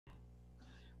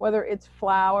whether it's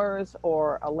flowers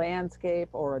or a landscape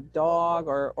or a dog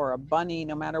or a bunny,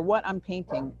 no matter what I'm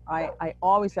painting, I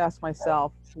always ask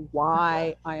myself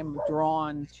why I am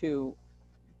drawn to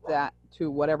that, to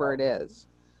whatever it is.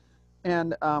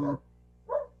 And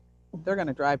they're going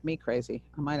to drive me crazy.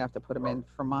 I might have to put them in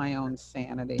for my own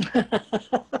sanity.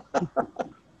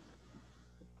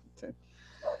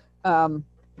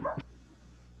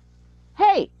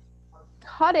 Hey,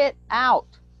 cut it out.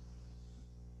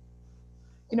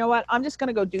 You know what? I'm just going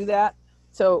to go do that.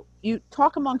 So you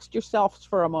talk amongst yourselves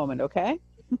for a moment, okay?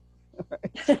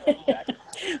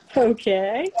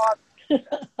 Okay. Come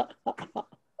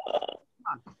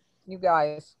on, you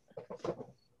guys. Come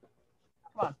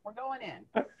on, we're going in.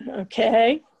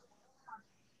 Okay.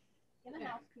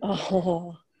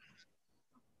 Oh.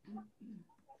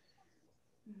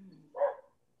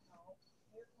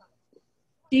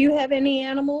 Do you have any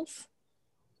animals?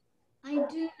 I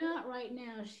do not right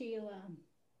now, Sheila.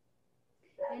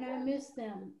 And I miss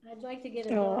them. I'd like to get a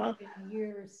dog in a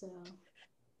year or so.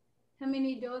 How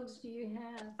many dogs do you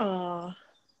have?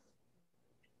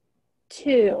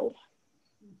 2.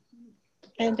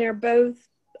 And they're both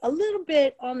a little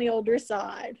bit on the older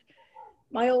side.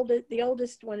 The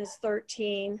oldest one is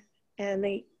 13, and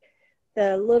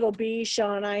the little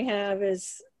Bichon I have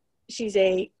she's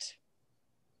 8.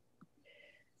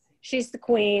 She's the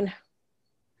queen.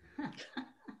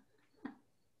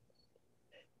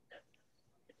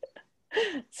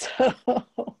 So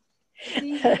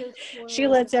she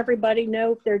lets everybody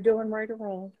know if they're doing right or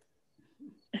wrong.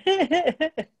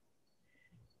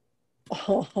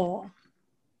 Oh.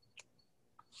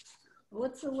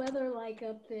 What's the weather like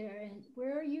up there? And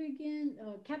where are you again?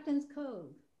 Captain's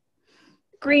Cove.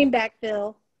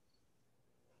 Greenbackville.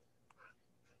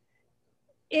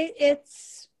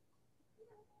 It's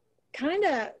kind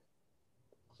of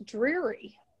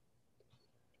dreary.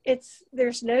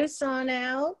 There's no sun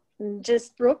out and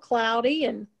just real cloudy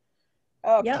and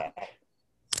okay. Yep.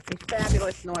 The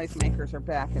fabulous noisemakers are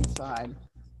back inside.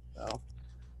 So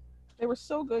they were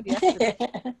so good yesterday.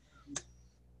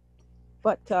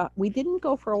 But we didn't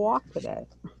go for a walk today.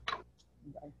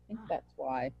 I think that's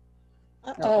why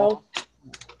they're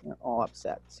all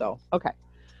upset. So, okay.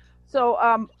 So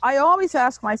I always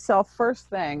ask myself first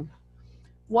thing,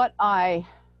 what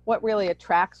really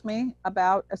attracts me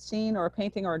about a scene or a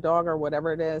painting or a dog or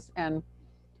whatever it is. And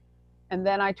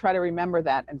then I try to remember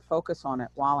that and focus on it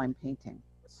while I'm painting.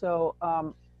 So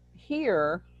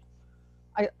here,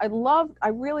 I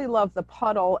really love the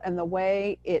puddle and the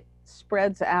way it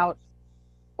spreads out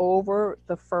over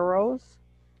the furrows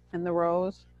and the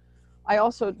rows. I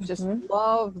also just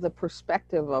love the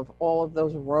perspective of all of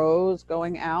those rows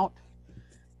going out.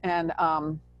 And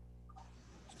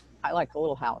I like the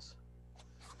little house.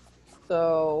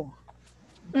 So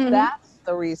that's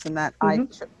the reason that I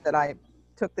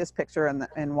took this picture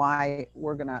and why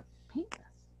we're gonna paint this.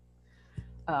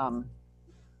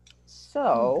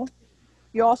 So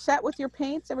you all set with your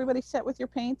paints? Everybody set with your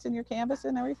paints and your canvas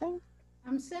and everything?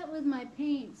 I'm set with my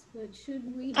paints, but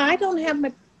should we I don't have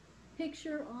my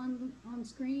picture on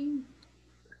screen?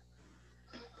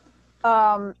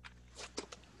 Can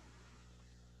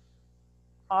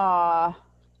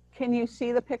you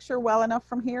see the picture well enough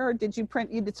from here, or did you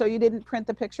print? So you didn't print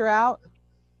the picture out?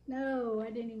 No, I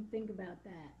didn't even think about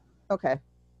that. Okay.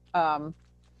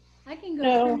 I can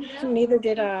go. No, neither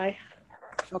did I.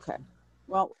 Okay.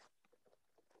 Well,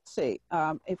 let's see.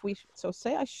 If we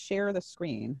say I share the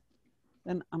screen,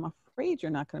 then I'm afraid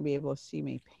you're not going to be able to see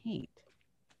me paint.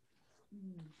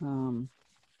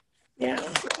 Yeah.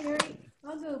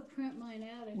 I'll go print mine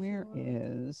out. Where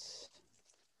is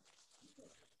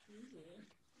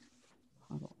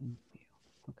Puddle and Field?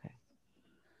 Okay.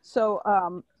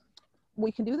 So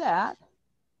we can do that,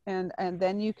 and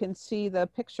then you can see the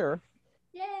picture.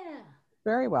 Yeah.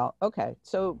 Very well. Okay.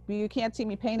 So you can't see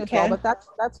me paint as well, but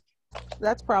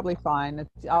that's probably fine.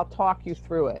 I'll talk you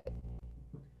through it.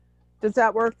 Does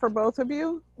that work for both of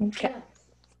you? Okay. Yes.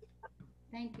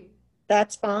 Thank you.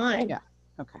 That's fine. Yeah.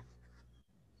 Okay.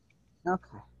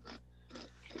 Okay.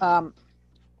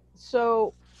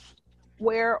 So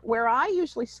where I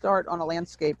usually start on a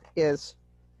landscape is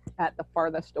at the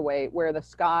farthest away, where the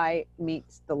sky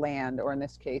meets the land, or in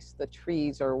this case, the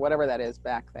trees or whatever that is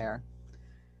back there.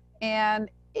 And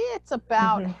it's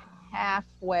about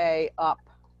halfway up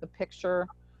the picture.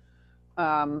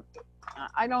 I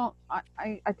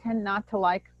tend not to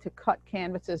like to cut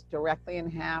canvases directly in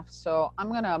half, so I'm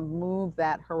going to move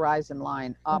that horizon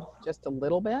line up just a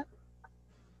little bit.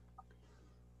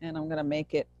 And I'm going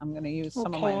to use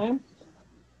some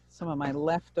of my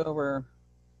leftover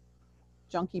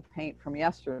junky paint from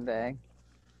yesterday,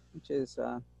 which is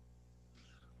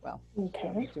Well,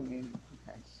 Okay.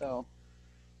 okay,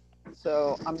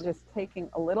 so I'm just taking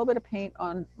a little bit of paint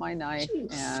on my knife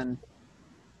Jeez. and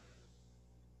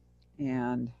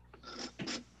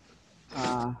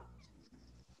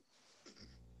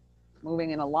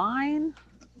moving in a line,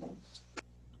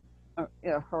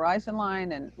 horizon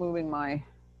line, and moving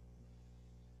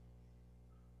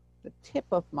the tip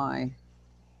of my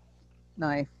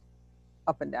knife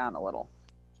up and down a little,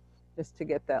 just to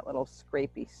get that little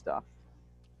scrapey stuff.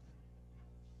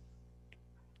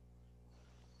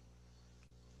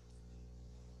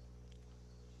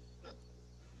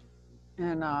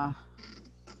 And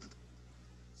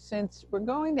since we're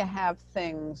going to have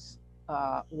things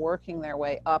working their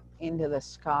way up into the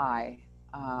sky,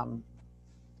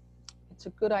 it's a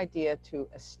good idea to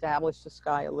establish the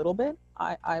sky a little bit.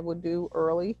 I would do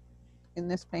early in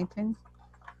this painting.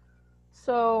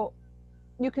 So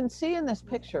you can see in this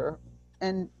picture,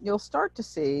 and you'll start to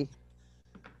see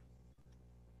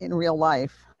in real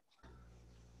life,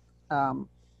 I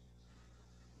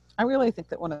really think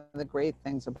that one of the great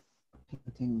things about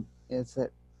painting is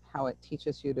that how it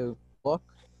teaches you to look,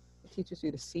 it teaches you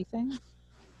to see things.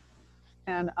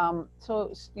 And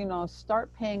so,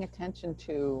 start paying attention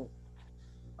to,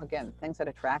 again, things that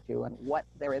attract you and what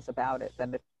there is about it that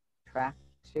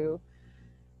attracts you.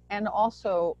 And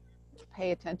also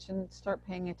start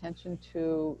paying attention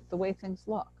to the way things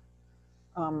look.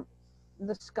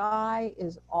 The sky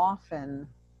is often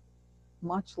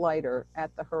much lighter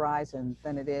at the horizon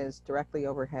than it is directly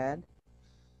overhead.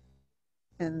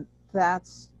 And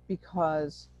that's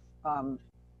because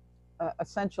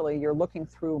essentially you're looking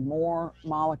through more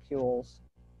molecules,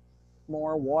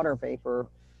 more water vapor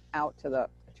out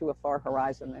to a far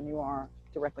horizon than you are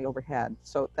directly overhead.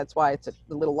 So that's why it's a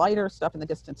little lighter. Stuff in the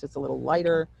distance is a little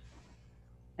lighter,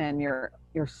 and your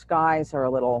skies are a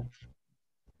little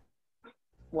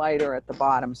lighter at the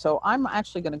bottom. So I'm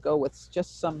actually going to go with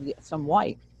just some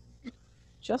white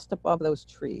just above those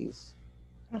trees.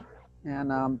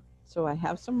 And so I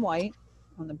have some white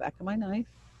on the back of my knife,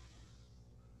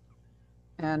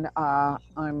 and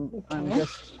I'm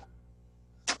just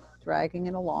dragging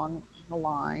it along the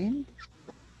line.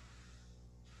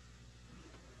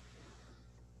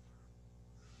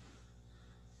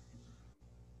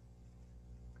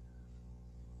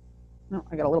 No,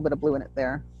 I got a little bit of blue in it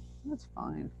there. That's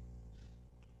fine.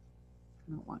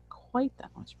 I don't want quite that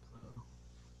much blue.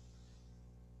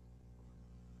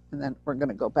 And then we're going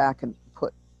to go back and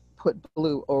put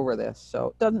blue over this. So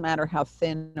it doesn't matter how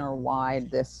thin or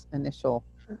wide this initial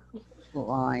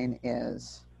line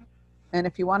is. And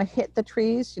if you want to hit the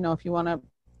trees, if you want to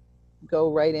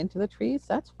go right into the trees,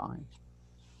 that's fine.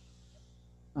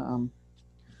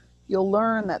 You'll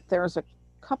learn that there's a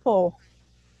couple,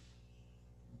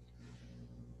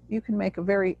 you can make a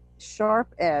very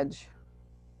sharp edge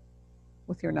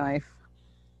with your knife.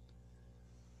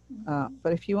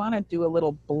 But if you want to do a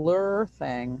little blur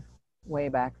thing way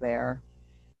back there,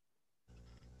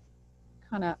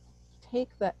 kind of take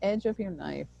the edge of your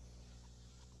knife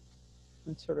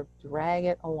and sort of drag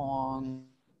it along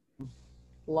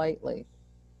lightly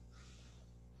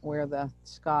where the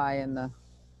sky and the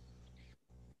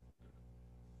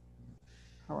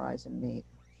horizon meet.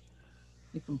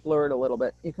 You can blur it a little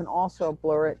bit. You can also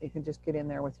blur it. You can just get in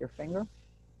there with your finger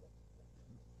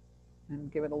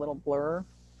and give it a little blur.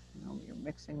 You're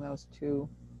mixing those two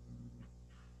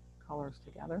colors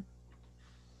together.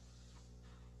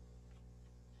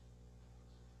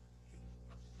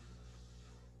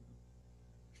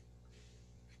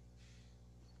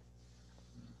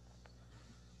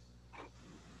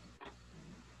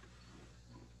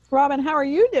 Robin, how are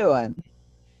you doing?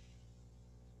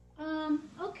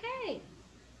 Okay.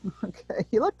 Okay,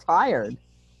 you look tired.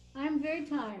 I'm very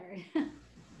tired.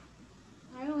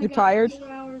 I only You're got tired? 4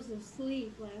 hours of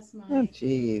sleep last night. Oh,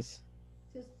 geez.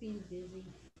 Just being busy.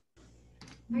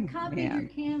 Oh, I copied your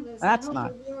canvas. That's I hope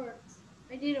not. it works.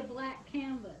 I did a black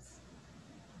canvas.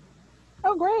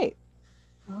 Oh, great.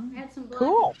 I had some black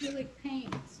Cool. acrylic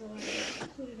paint, so I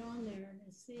put it on there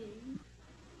to see.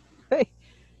 Great.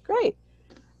 Great.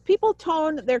 People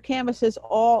tone their canvases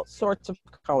all sorts of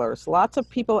colors. Lots of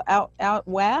people out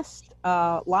west,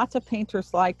 lots of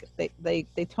painters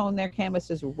they tone their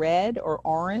canvases red or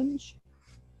orange.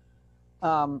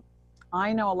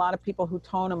 I know a lot of people who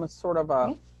tone them as sort of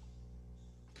a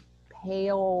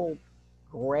pale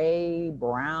gray,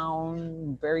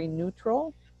 brown, very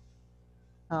neutral.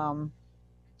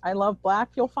 I love black.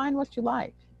 You'll find what you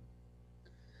like.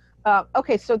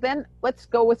 Okay, so then let's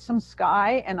go with some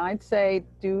sky, and I'd say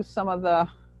do some of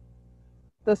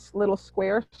this little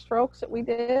square strokes that we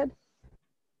did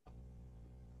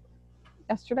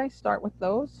yesterday. Start with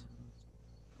those.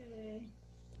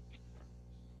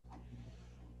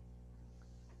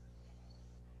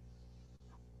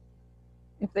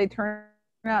 If they turn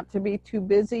out to be too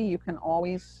busy, you can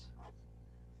always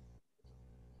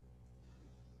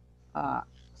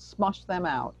smush them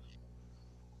out.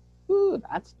 Ooh,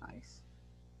 that's nice.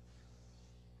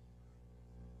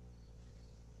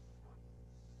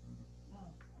 Oh,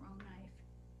 wrong knife.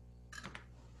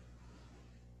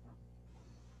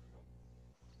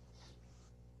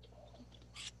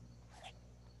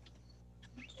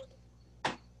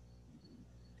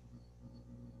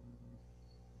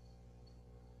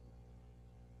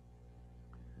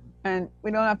 And we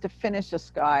don't have to finish the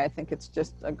sky. I think it's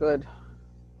just a good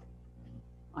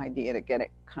idea to get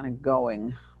it kind of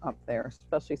going up there,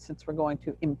 especially since we're going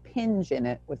to impinge in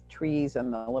it with trees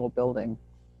and the little building.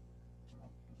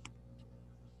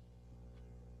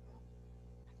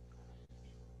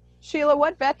 Sheila,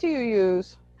 what vet do you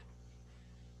use?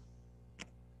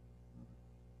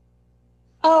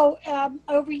 Oh,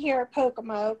 over here at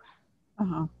Pocomoke.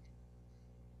 Uh-huh.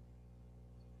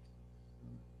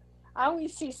 I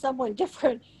always see someone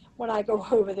different when I go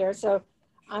over there, so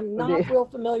I'm not real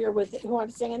familiar with who I'm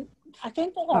seeing. I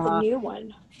think they have a new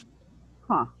one.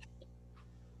 Huh.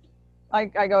 I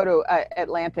go to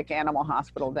Atlantic Animal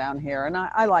Hospital down here, and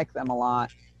I like them a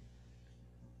lot,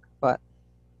 but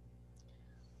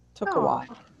it took a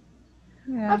while.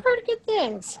 Yeah. I've heard good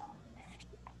things.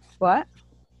 What?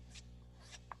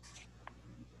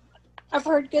 I've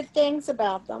heard good things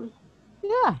about them.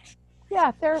 Yeah,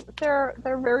 yeah, they're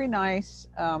very nice.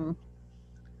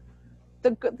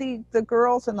 The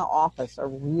girls in the office are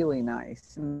really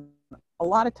nice, and a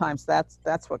lot of times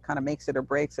that's what kind of makes it or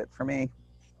breaks it for me.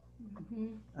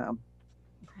 Mm-hmm.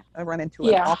 I run into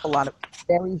an awful lot of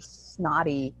very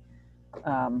snotty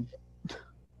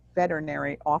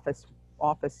veterinary office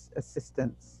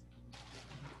assistants.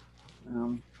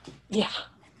 Yeah.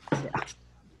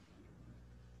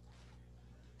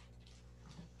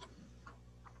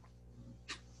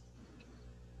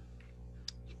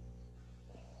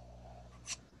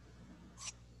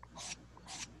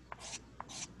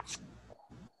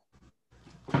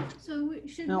 So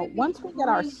should Now, we be once we get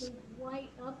our the white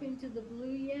up into the blue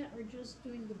yet, or just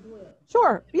doing the blue?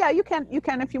 Sure, yeah, you can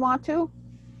if you want to.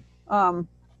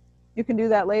 You can do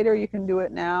that later. You can do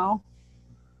it now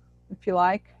if you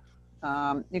like.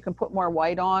 You can put more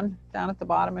white on down at the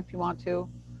bottom if you want to.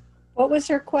 What was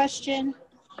her question?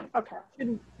 Okay.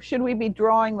 Should we be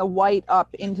drawing the white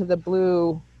up into the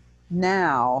blue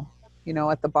now, you know,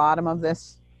 at the bottom of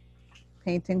this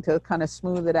painting to kind of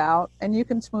smooth it out? And you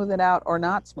can smooth it out or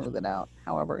not smooth it out,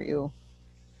 however you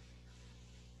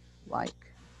like.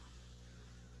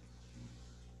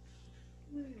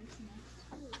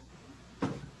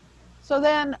 So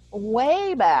then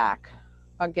way back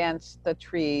against the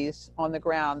trees on the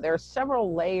ground, there are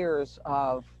several layers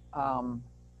of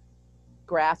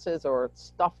grasses or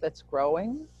stuff that's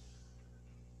growing.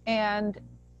 And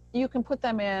you can put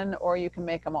them in or you can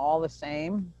make them all the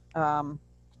same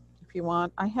if you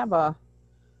want. I have a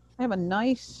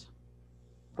nice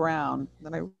brown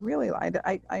that I really like.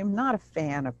 I'm not a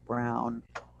fan of brown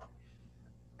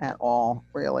at all,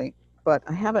 really. But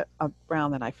I have a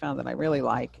brown that I found that I really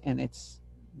like, and it's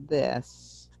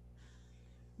this.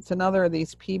 It's another of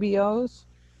these PBOs.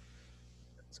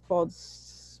 It's called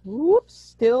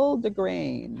Still de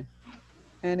Grain,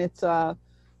 and it's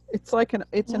like an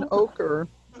ochre,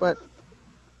 but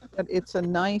it's a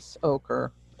nice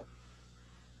ochre.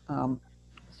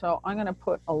 So I'm going to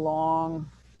put a long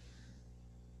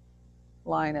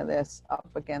line of this up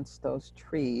against those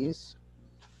trees.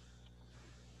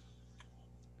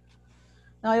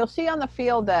 Now you'll see on the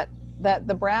field that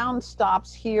the brown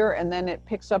stops here and then it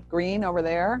picks up green over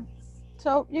there.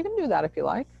 So you can do that if you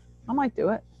like. I might do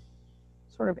it.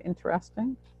 Sort of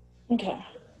interesting. Okay.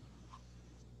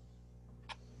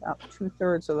 About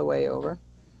 2/3 of the way over.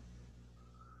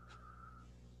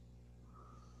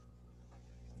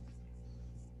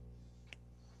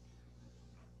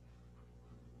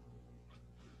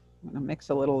 I'm going to mix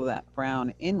a little of that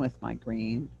brown in with my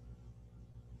green.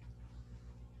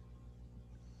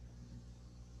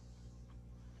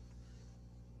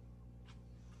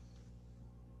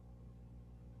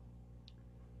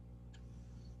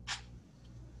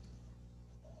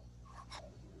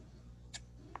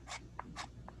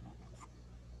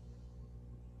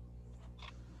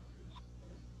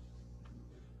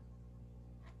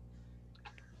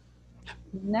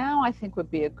 Now I think would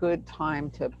be a good time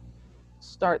to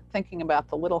start thinking about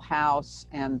the little house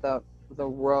and the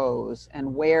rows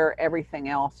and where everything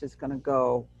else is going to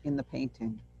go in the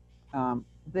painting.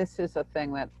 This is a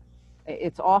thing that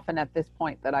it's often at this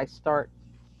point that I start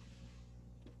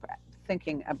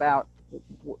thinking about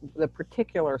the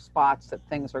particular spots that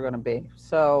things are going to be.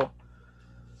 So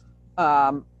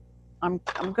I'm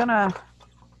gonna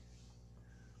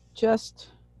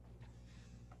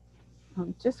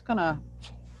I'm just gonna,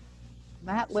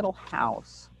 that little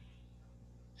house,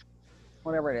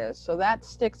 whatever it is, so that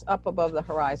sticks up above the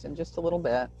horizon just a little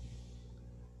bit.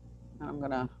 And I'm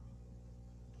gonna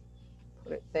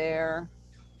put it there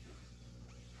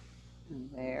and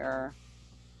there.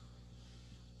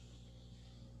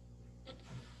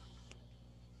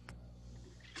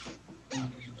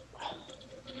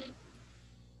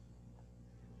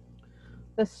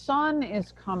 The sun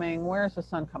is coming, where's the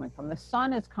sun coming from? The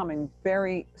sun is coming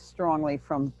very strongly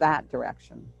from that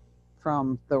direction,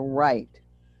 from the right.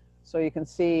 So you can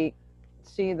see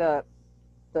the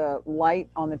light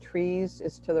on the trees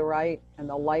is to the right, and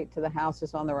the light to the house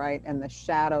is on the right, and the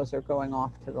shadows are going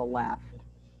off to the left.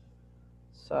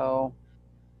 So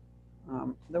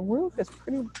the roof is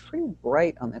pretty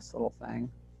bright on this little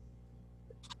thing.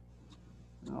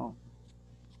 Oh.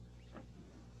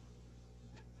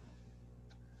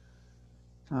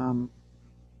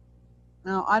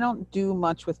 Now, I don't do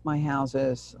much with my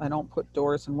houses. I don't put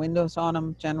doors and windows on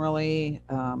them generally.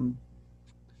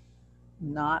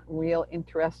 Not real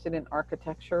interested in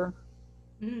architecture.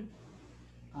 Mm.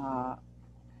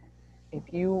 If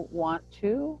you want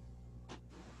to,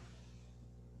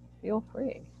 feel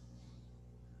free.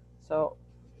 So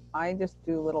I just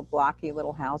do little blocky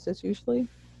little houses usually.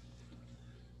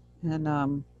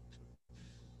 And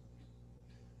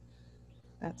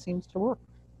that seems to work.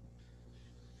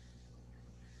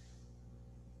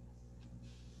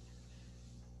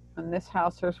 In this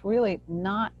house, there's really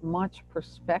not much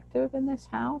perspective in this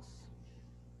house.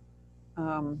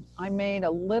 I made a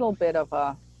little bit of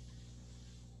a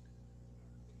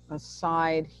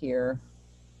side here.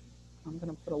 I'm going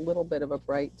to put a little bit of a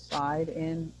bright side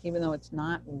in, even though it's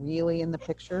not really in the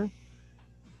picture.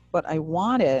 But I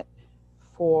want it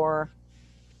for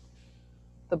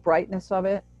the brightness of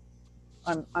it.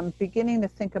 I'm beginning to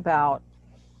think about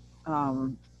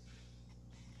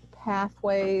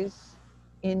pathways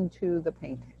into the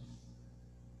painting.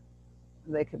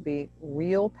 They could be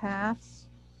real paths.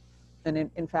 And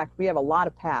in fact, we have a lot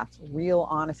of paths, real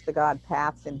honest to God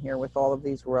paths in here with all of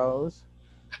these rows.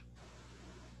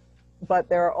 But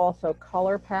there are also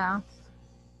color paths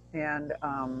and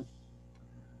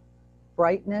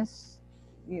brightness.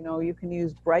 You know, you can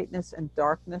use brightness and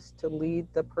darkness to lead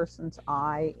the person's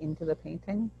eye into the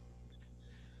painting.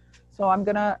 So I'm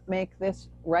gonna make this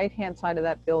right-hand side of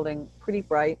that building pretty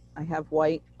bright. I have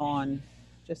white on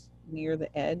just near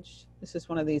the edge. This is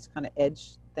one of these kind of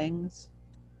edge things.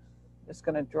 Just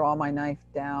gonna draw my knife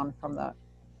down from the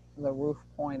roof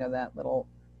point of that little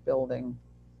building.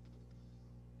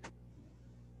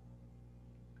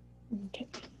 Okay.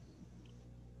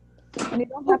 And you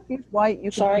don't have to use white.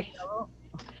 You can Sorry. use yellow.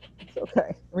 It's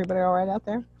okay. Everybody all right out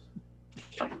there?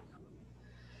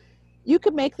 You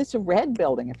could make this a red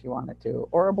building if you wanted to,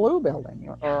 or a blue building,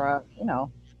 or a, you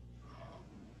know,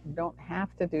 you don't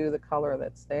have to do the color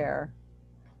that's there.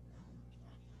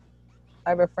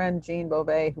 I have a friend, Jean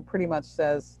Beauvais, who pretty much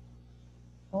says,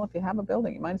 well, if you have a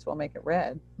building, you might as well make it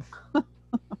red. I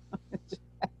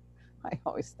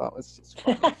always thought it was just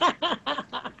funny.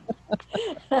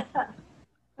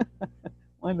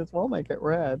 Might as well make it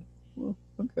red. Well,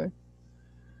 okay.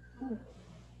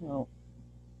 Well,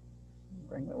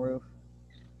 bring the roof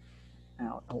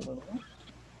out a little.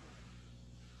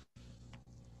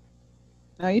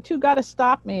 Now, you two got to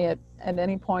stop me at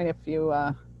any point if you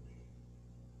are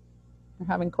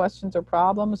having questions or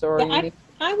problems, or Yeah,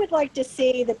 I would like to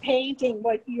see the painting,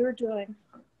 what you're doing.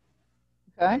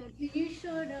 Okay. Can you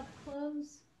show it up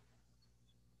close?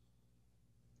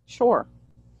 Sure.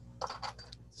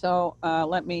 So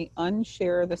let me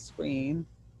unshare the screen.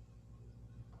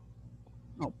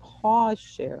 Oh, pause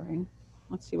sharing.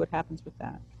 Let's see what happens with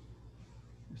that.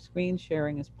 Screen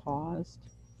sharing is paused.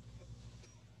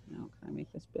 Now, can I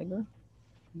make this bigger?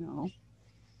 No.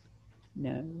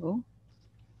 No.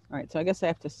 All right, so I guess I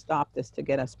have to stop this to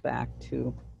get us back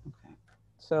to, okay.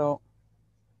 So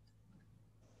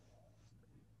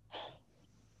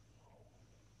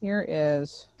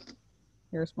here's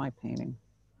my painting.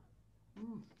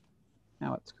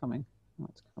 Now it's coming. Now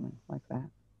it's coming like that.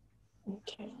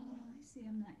 Okay. Oh, I see.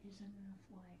 I'm not using enough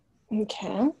light.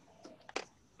 Okay.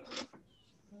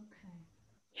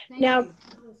 Okay. Now,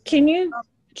 can you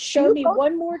show me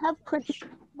one more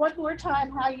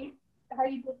time how you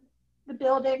did the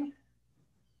building?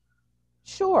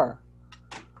 Sure.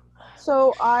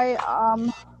 So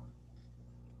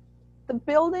the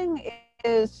building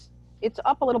it's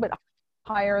up a little bit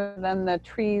higher than the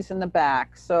trees in the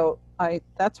back. So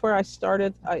that's where I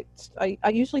started. I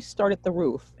usually start at the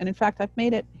roof, and in fact, I've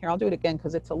made it here. I'll do it again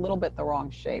because it's a little bit the wrong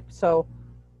shape. So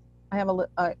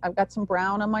I've got some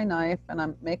brown on my knife, and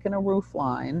I'm making a roof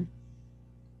line.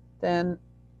 Then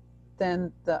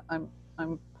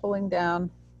I'm pulling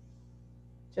down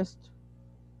just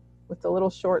with the little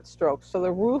short strokes. So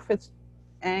the roof is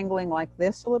angling like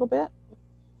this a little bit.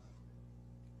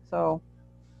 So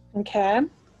okay,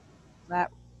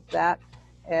 that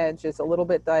edge is a little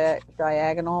bit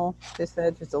diagonal. This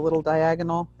edge is a little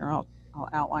diagonal. Here, I'll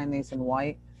outline these in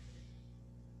white.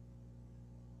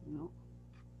 No.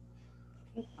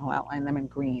 I'll outline them in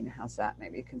green. How's that?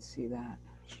 Maybe you can see that.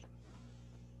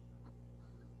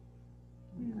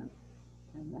 And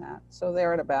that. So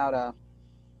they're at about a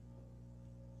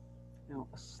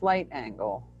slight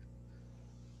angle.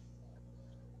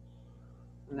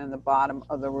 And then the bottom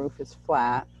of the roof is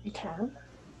flat. okay.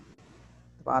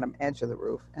 The bottom edge of the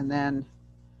roof. And then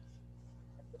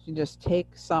you just take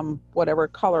some, whatever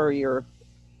color you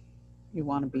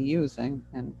want to be using,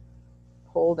 and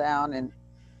pull down, and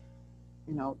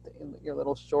your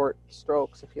little short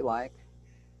strokes, if you like,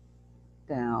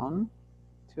 down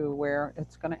to where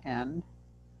it's going to end.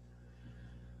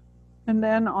 And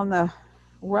then on the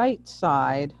right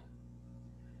side,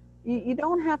 you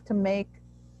don't have to make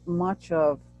much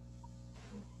of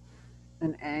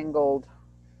an angled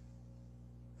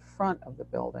front of the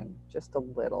building, just a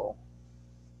little.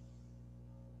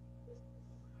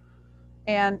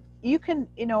 And you can,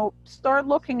 start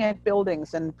looking at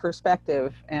buildings in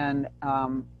perspective, and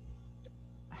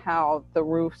how the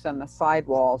roofs and the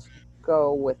sidewalls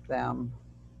go with them.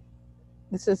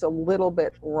 This is a little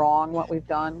bit wrong what we've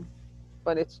done,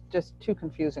 but it's just too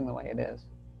confusing the way it is.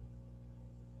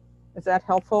 Is that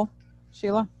helpful,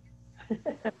 Sheila?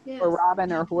 Yes. Or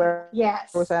Robin, or whoever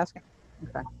Yes. was asking?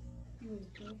 Okay.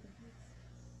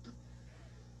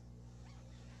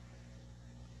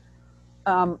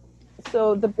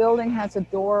 So the building has a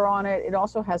door on it. It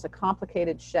also has a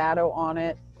complicated shadow on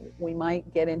it. We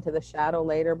might get into the shadow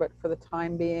later, but for the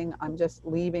time being, I'm just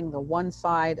leaving the one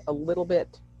side a little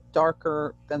bit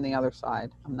darker than the other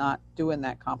side. I'm not doing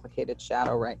that complicated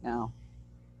shadow right now.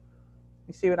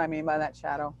 You see what I mean by that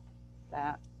shadow?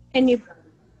 That. And you,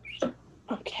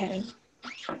 okay.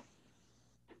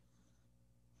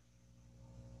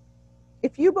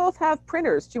 If you both have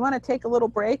printers, do you want to take a little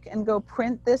break and go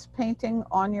print this painting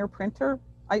on your printer?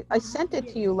 I sent it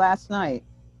to you last night.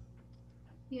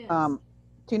 Yes.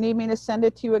 Do you need me to send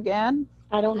it to you again?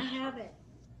 I don't I have it.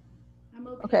 I'm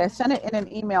okay. Okay, I sent it in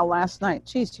an email last night.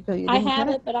 Geez, you didn't I have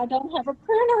get it, but I don't have a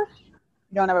printer.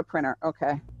 You don't have a printer.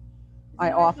 Okay. Is I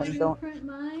it all right often if I don't. print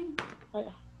mine?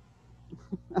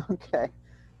 Okay.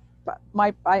 But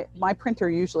my printer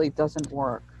usually doesn't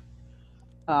work.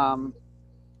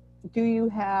 Do you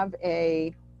have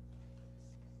a,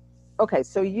 okay,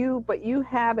 so you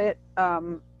have it,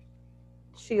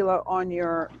 Sheila, on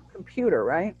your computer,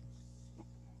 right?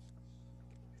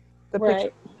 The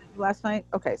Right. picture last night?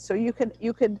 Okay, so you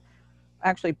could,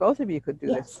 actually both of you could do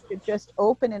Yes. this. You could just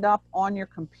open it up on your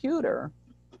computer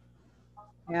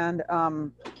and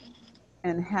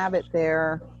have it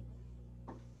there,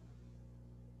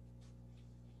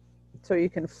 so you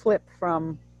can flip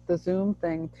from the Zoom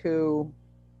thing to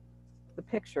the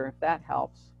picture, if that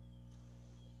helps.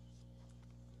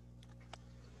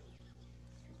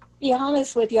 Be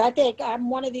honest with you, I think I'm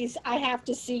one of these, I have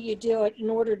to see you do it in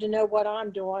order to know what I'm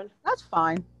doing. That's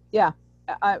fine. Yeah.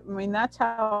 I mean, that's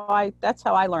how I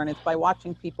learn. It's by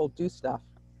watching people do stuff.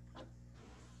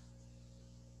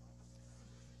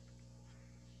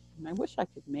 And I wish I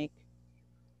could make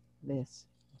this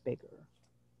bigger.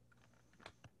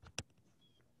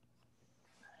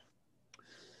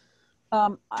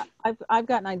 I've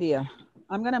got an idea.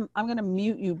 I'm gonna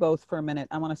mute you both for a minute.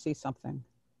 I want to see something.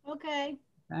 Okay.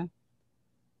 Okay.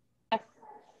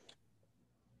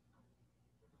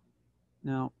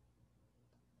 No.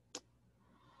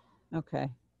 Okay.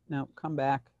 No, come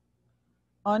back.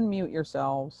 Unmute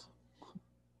yourselves.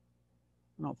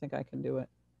 I don't think I can do it.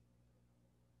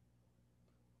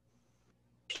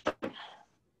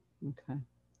 Okay.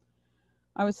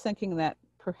 I was thinking that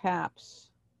perhaps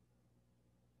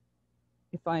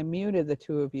if I muted the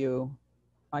two of you,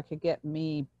 I could get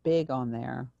me big on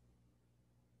there.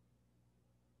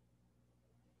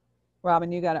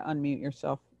 Robin, you got to unmute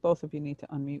yourself. Both of you need to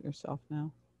unmute yourself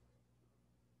now.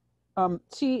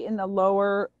 See in the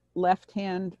lower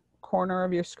left-hand corner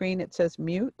of your screen, it says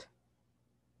mute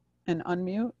and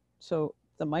unmute. So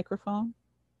the microphone.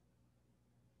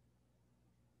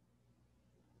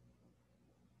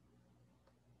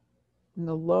 In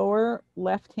the lower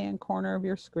left-hand corner of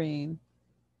your screen,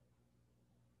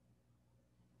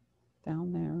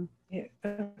 down there. Yeah.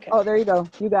 Okay. Oh, there you go.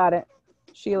 You got it.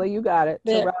 Sheila, you got it.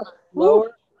 So There. right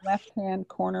lower left-hand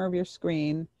corner of your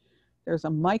screen, there's a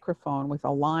microphone with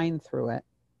a line through it.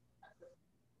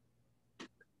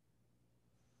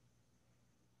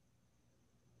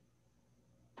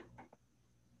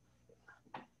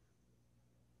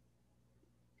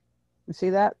 You see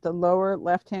that? The lower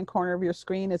left-hand corner of your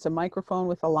screen is a microphone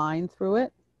with a line through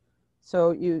it.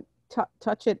 So you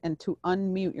touch it and to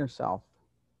unmute yourself.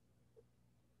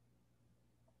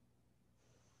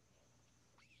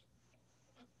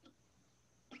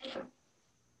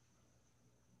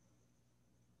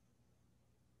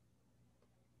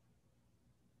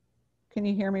 Can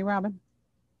you hear me, Robin?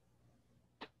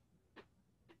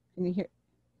 Can you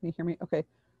hear me? Okay.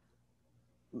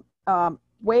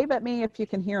 Wave at me if you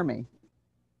can hear me.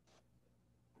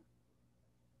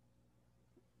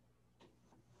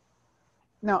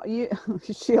 No, you,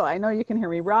 Sheila, I know you can hear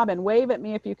me. Robin, wave at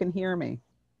me if you can hear me.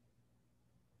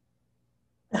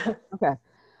 Okay.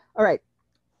 All right.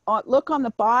 Look on the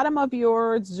bottom of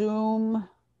your Zoom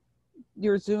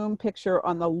picture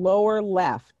on the lower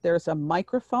left. There's a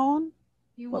microphone.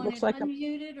 You want it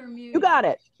unmuted or muted? You got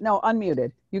it. No,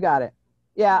 unmuted. You got it.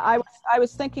 Yeah, I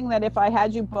was thinking that if I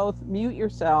had you both mute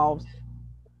yourselves,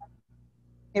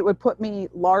 it would put me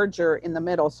larger in the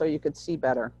middle so you could see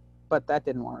better, but that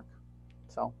didn't work.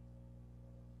 So,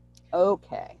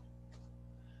 okay.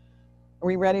 Are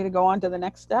we ready to go on to the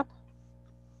next step?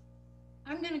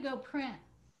 I'm going to go print.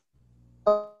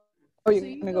 Oh, you're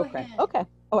going to go print. Okay.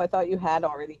 Oh, I thought you had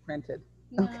already printed.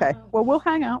 No. Okay. Well, we'll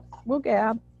hang out. We'll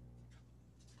gab.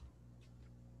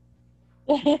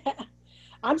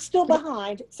 I'm still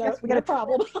behind, so yes, we got no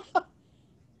problem.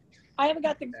 I haven't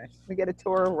got the. Okay. We get a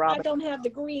tour of Robin. I don't have the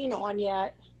green on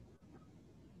yet.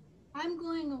 I'm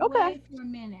going away for a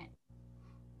minute.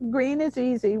 Green is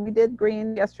easy. We did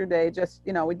green yesterday. Just,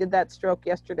 you know, we did that stroke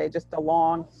yesterday. Just a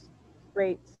long,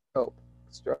 straight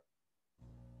stroke.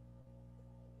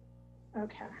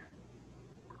 Okay.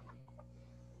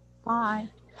 Bye.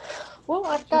 Well,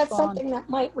 I've got something that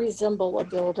might resemble a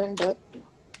building, but.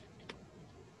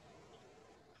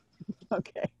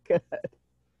 Okay, good.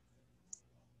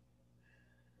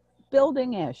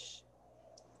 Building-ish.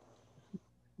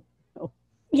 Oh.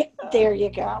 Yeah, there you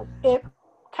go. It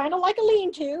kind of like a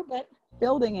lean-to, but.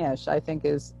 Building-ish, I think,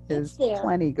 is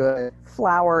plenty good.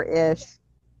 Flower-ish.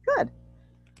 Good.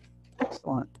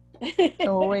 Excellent.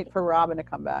 So we'll wait for Robin to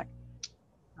come back.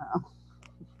 Oh.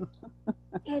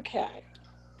 Okay.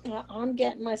 Now I'm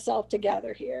getting myself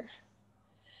together here.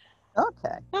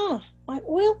 Okay. Oh, my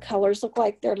oil colors look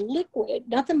like they're liquid.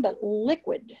 Nothing but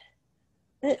liquid.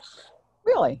 Ugh.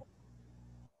 Really?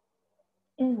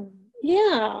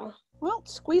 Yeah. Well,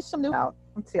 squeeze some new out.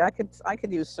 Let's see. I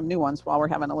could use some new ones while we're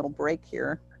having a little break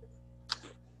here.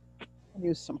 I'll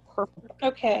use some purple.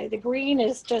 Okay. The green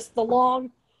is just the long.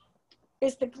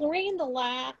 Is the green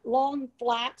the long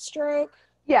flat stroke?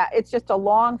 Yeah, it's just a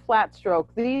long flat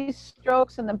stroke. These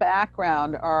strokes in the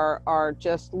background are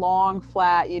just long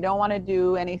flat. You don't want to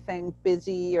do anything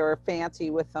busy or fancy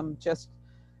with them. Just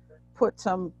put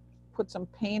some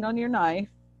paint on your knife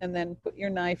and then put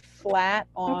your knife flat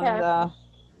on the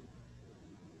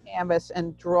canvas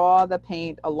and draw the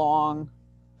paint along.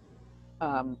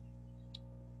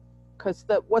 Because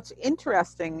what's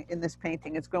interesting in this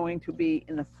painting is going to be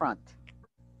in the front.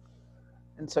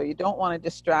 And so you don't want to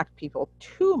distract people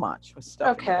too much with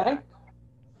stuff. Okay.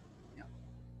 Yeah.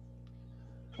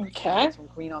 Okay. Put some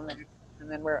green on there,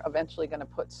 and then we're eventually going to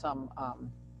put some,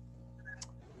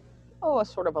 a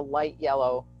sort of a light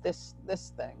yellow. This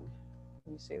thing.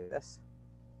 Can you see this?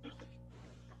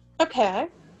 Okay.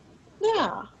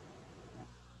 Yeah.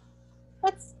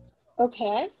 That's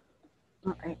okay.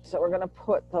 All right. So we're going to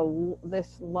put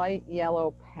this light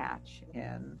yellow patch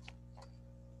in.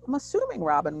 I'm assuming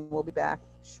Robin will be back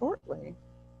shortly.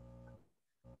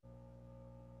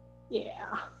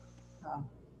 Yeah.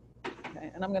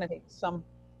 Okay, and I'm going to take some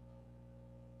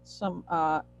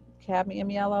cadmium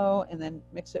yellow and then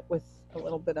mix it with a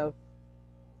little bit of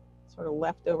sort of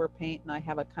leftover paint, and I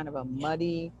have a kind of a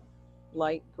muddy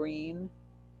light green.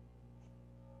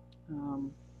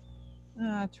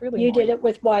 It's really. You did it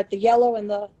with what? The yellow and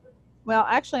the. Well,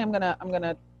 actually, I'm gonna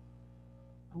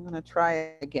try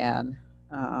it again.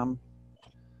 I'm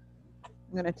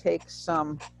going to take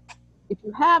some, if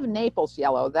you have Naples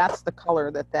yellow, that's the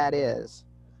color that is.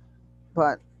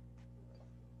 But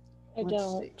I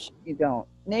don't. See. You don't.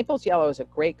 Naples yellow is a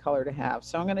great color to have.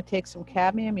 So I'm going to take some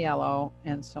cadmium yellow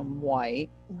and some white.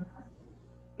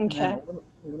 Okay.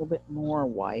 A little bit more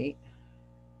white.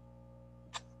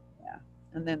 Yeah.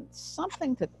 And then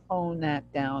something to tone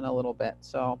that down a little bit.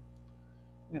 So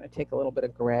I'm going to take a little bit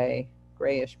of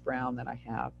grayish brown that I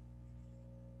have,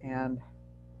 and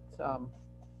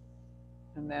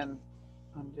and then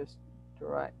I'm just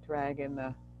dragging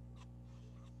the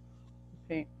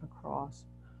paint across.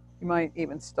 You might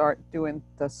even start doing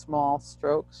the small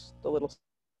strokes, the little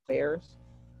squares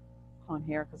on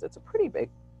here, because it's a pretty big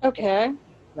Okay.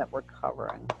 that we're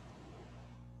covering.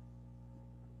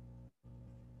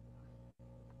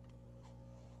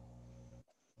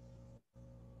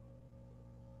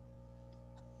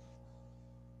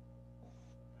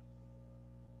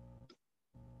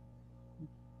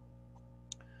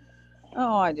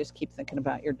 Oh, I just keep thinking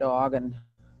about your dog, and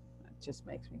it just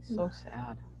makes me so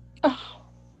sad. Oh.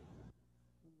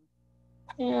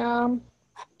 Yeah.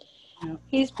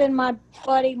 He's been my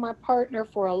buddy, my partner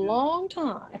for a long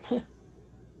time.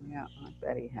 Yeah, I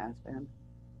bet he has been.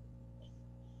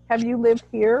 Have you lived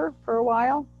here for a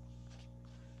while?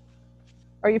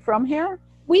 Are you from here?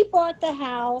 We bought the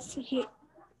house.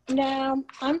 No,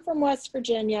 I'm from West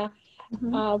Virginia.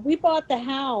 Mm-hmm. We bought the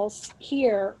house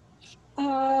here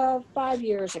 5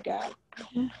 years ago.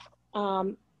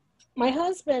 Mm-hmm. My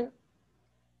husband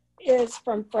is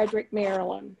from Frederick,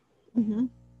 Maryland. Mm-hmm.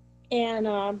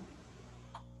 And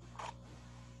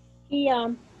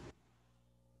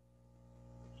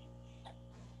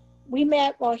we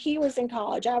met while he was in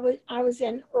college. I was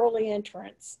in early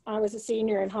entrance. I was a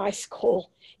senior in high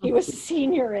school. He was a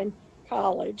senior in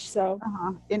college. So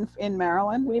in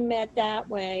Maryland? We met that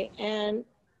way. And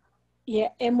yeah,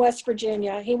 in West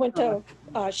Virginia. He went to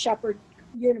Shepherd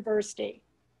University.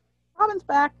 Robin's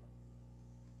back.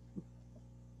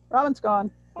 Robin's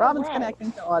gone. Robin's right.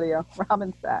 Connecting to audio.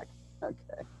 Robin's back.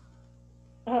 Okay.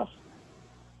 Oh.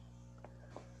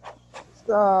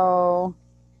 So,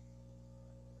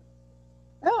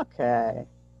 okay.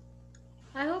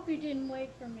 I hope you didn't wait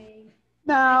for me.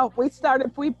 No,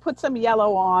 we put some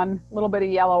yellow on, a little bit of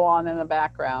yellow on in the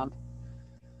background.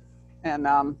 And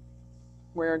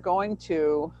we're going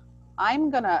to,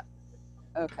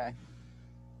 okay.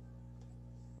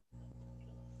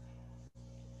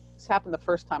 This happened the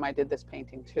first time I did this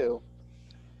painting too.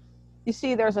 You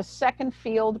see there's a second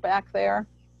field back there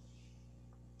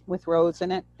with rows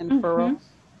in it and furrows.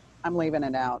 I'm leaving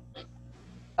it out.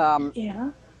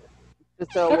 Yeah.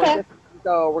 So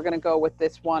we're going to go with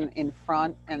this one in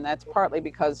front, and that's partly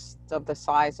because of the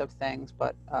size of things,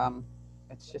 but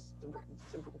it's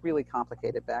really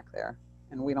complicated back there,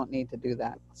 and we don't need to do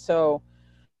that. So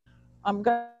I'm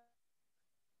going to,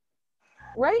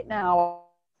 right now,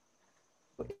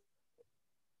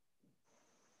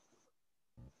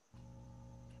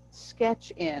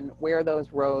 sketch in where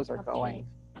those rows are going.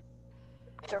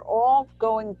 They're all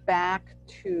going back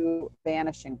to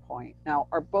vanishing point. Now,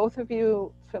 are both of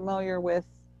you familiar with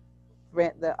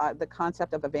the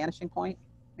concept of a vanishing point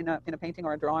in a painting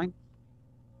or a drawing?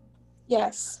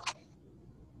 Yes.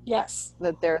 Yes.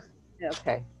 That there's,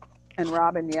 okay. And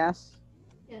Robin, yes?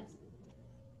 Yes.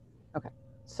 Okay.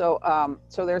 So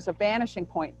so there's a vanishing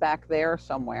point back there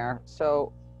somewhere.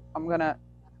 So I'm gonna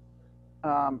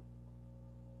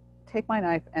take my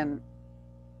knife, and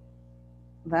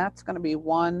that's gonna be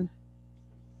one,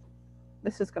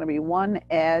 this is gonna be one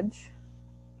edge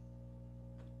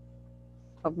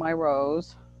of my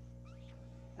rose,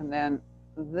 and then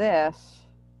this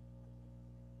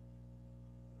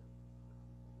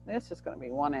is going to be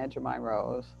one edge of my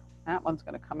rose. That one's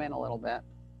going to come in a little bit,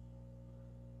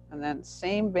 and then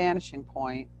same vanishing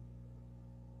point,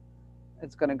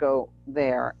 it's going to go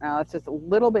there. Now it's just a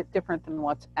little bit different than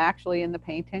what's actually in the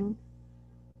painting,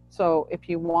 so if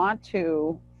you want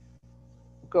to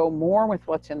go more with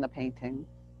what's in the painting,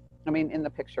 I mean in the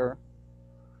picture,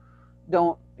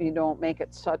 you don't make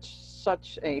it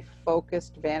such a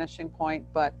focused vanishing point,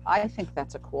 but I think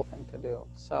that's a cool thing to do.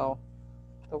 So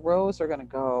the rows are going to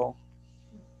go,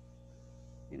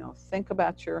 think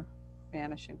about your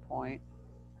vanishing point,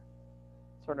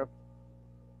 sort of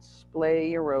splay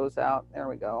your rows out. There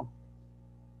we go.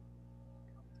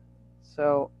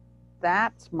 So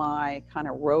that's my kind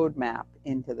of roadmap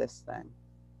into this thing.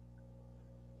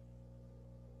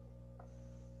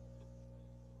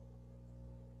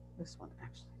 This one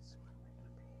actually is where we're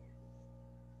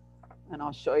going to be. And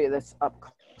I'll show you this up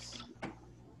close.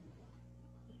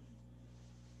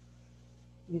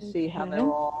 You see how they're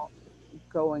all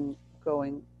going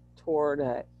toward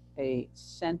a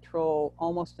central,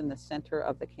 almost in the center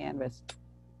of the canvas,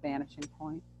 vanishing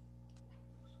point.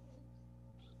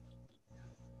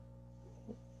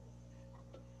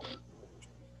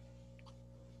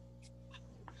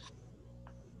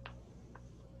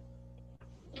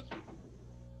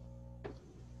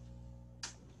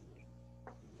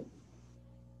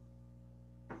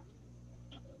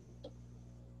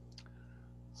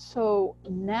 So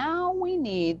now we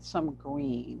need some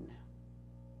green.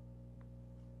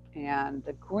 And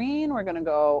the green, we're going to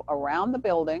go around the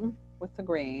building with the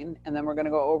green, and then we're going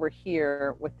to go over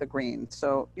here with the green.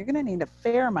 So you're going to need a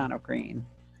fair amount of green.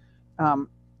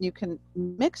 You can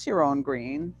mix your own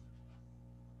green.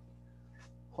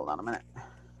 Hold on a minute.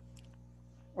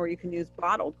 Or you can use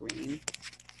bottled green.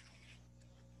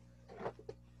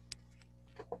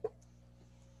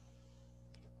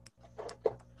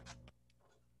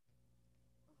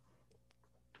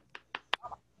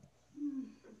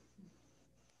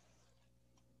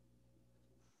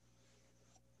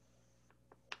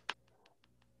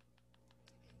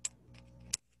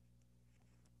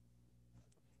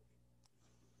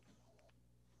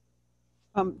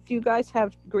 Do you guys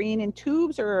have green in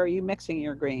tubes, or are you mixing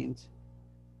your greens?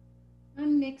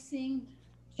 I'm mixing.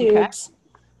 Tubes.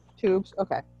 Okay. Tubes.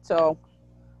 Okay. So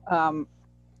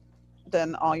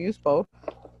then I'll use both.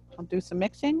 I'll do some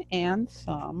mixing and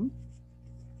some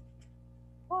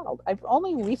bottled. I've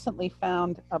only recently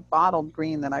found a bottled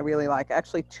green that I really like.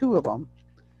 Actually, two of them.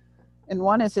 And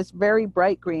one is this very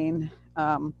bright green.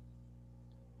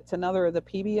 It's another of the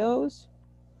PBOs.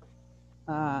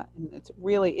 And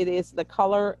it is the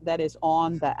color that is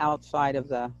on the outside of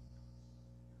the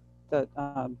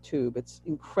tube. It's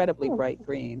incredibly bright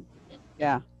green.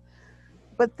 Yeah.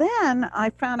 But then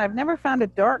I've never found a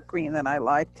dark green that I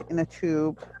liked in a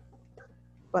tube,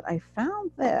 but I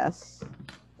found this,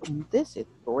 and this is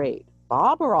great.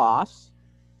 Bob Ross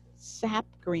Sap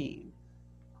Green.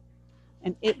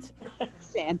 And it's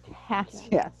fantastic.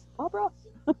 Yes, Bob Ross.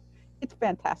 It's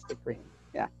fantastic green.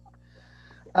 Yeah.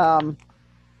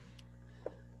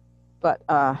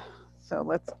 So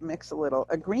let's mix a little.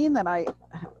 A green that I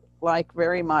like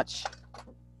very much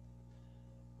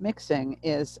mixing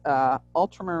is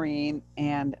ultramarine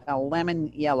and a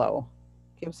lemon yellow.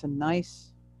 Gives a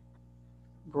nice,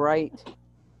 bright,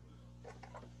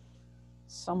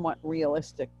 somewhat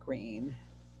realistic green.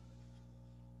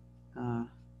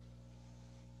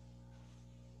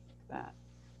 That.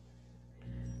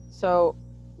 So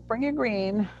bring your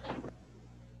green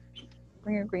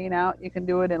out. You can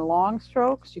do it in long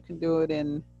strokes. You can do it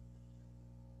in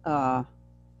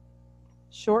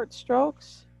short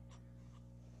strokes.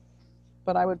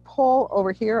 But I would pull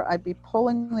over here. I'd be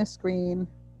pulling this green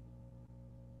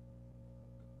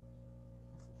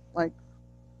like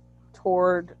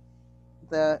toward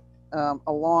the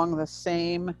along the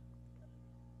same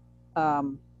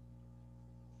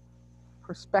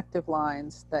perspective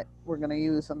lines that we're going to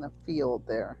use on the field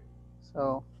there.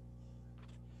 So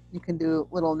you can do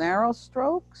little narrow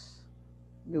strokes,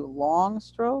 do long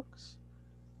strokes.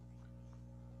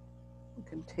 You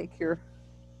can take your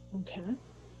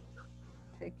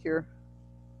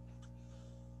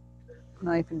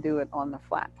knife and do it on the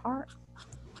flat part.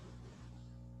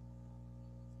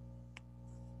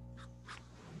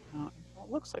 It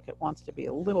looks like it wants to be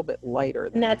a little bit lighter.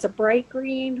 And that's a bright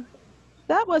green?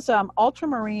 That was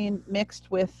ultramarine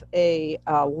mixed with a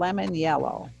lemon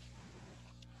yellow.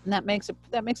 And that makes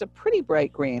a pretty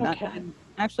bright green. Okay. I'm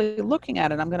actually looking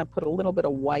at it, I'm going to put a little bit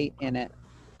of white in it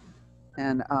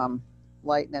and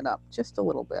lighten it up just a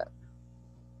little bit.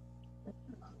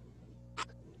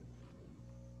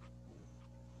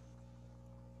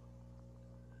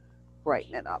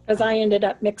 Brighten it up. Because I ended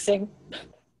up mixing.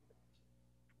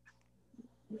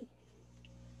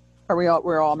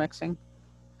 We're all mixing?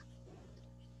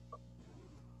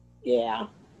 Yeah.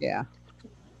 Yeah.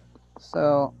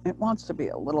 So it wants to be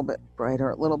a little bit brighter,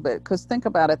 a little bit, because think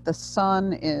about it, this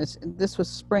was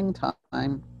springtime,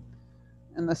 and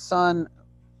the sun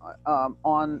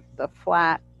on the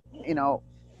flat,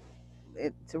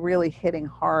 it's really hitting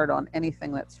hard on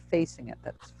anything that's facing it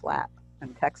that's flat,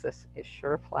 and Texas is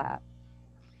sure flat.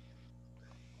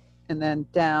 And then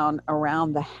down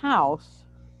around the house,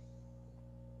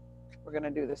 we're going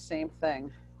to do the same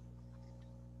thing,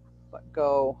 but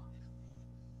going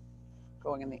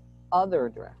in the other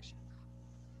direction.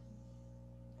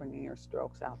 Bringing your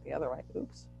strokes out the other way.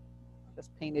 Oops.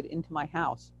 Just painted into my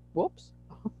house. Whoops.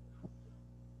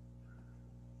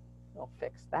 We'll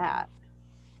fix that.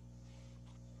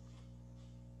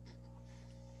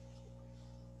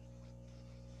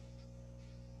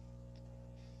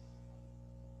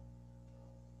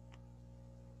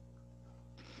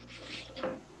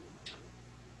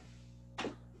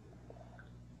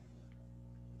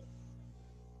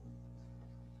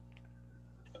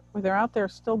 Well, they're out there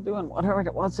still doing whatever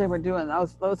it was they were doing.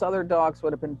 Those other dogs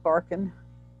would have been barking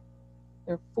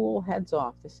their fool heads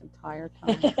off this entire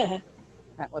time.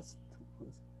 That was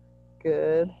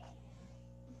good.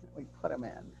 We put them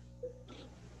in.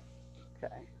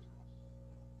 Okay.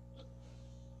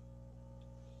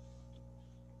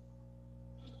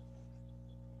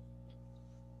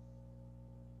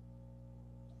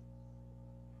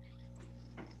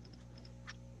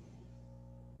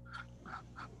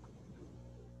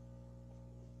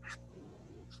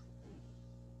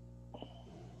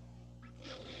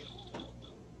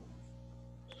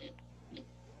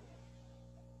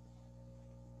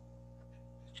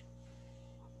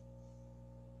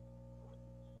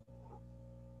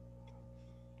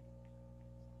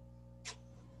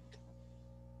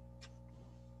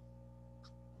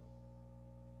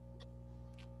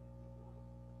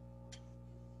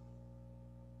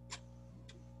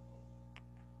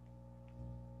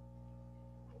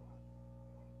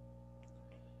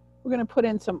 We're going to put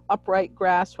in some upright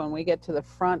grass when we get to the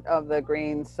front of the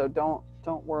greens, so don't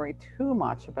worry too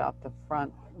much about the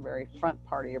very front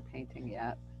part of your painting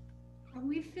yet. Are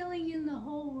we filling in the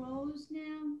whole rows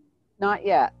now? Not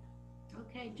yet.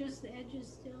 Okay, just the edges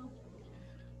still.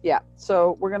 Yeah,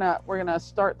 so we're gonna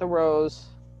start the rows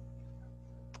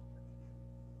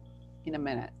in a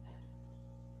minute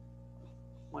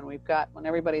when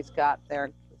everybody's got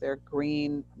their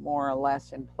green more or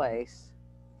less in place.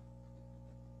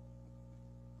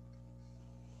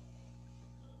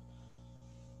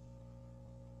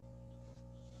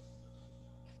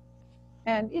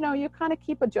 And you kind of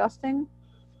keep adjusting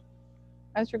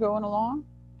as you're going along.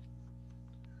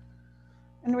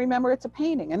 And remember, it's a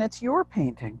painting and it's your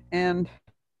painting. And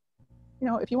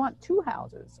if you want 2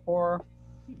 houses or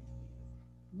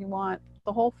you want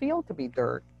the whole field to be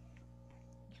dirt,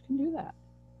 you can do that.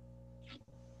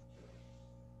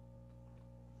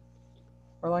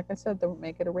 Or like I said, don't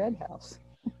make it a red house.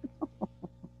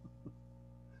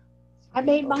 I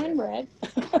made mine red.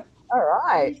 All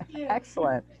right.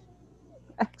 Excellent.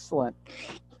 Excellent.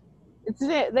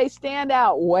 They stand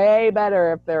out way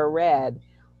better if they're red.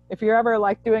 If you're ever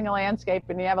like doing a landscape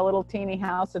and you have a little teeny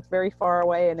house that's very far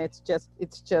away and it's just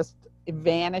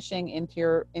vanishing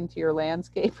into your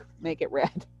landscape, make it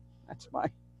red. That's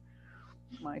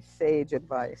my sage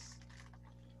advice.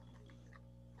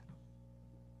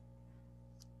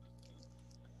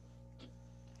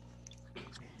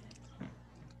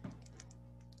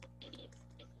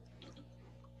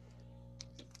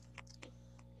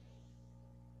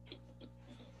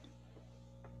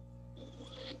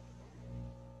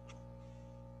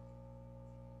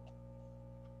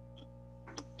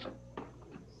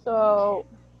 So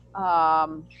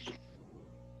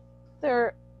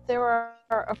there are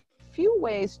a few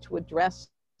ways to address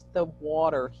the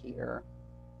water here.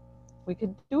 We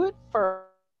could do it first,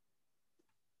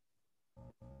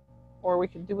 or we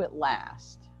could do it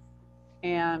last.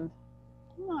 And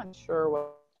I'm not sure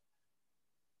what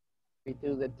we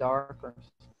do the darker.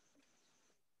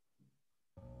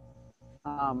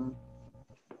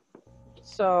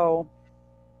 So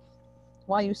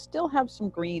while you still have some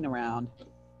green around,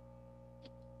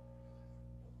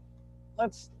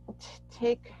 let's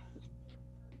take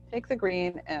the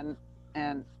green and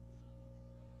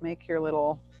make your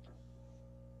little,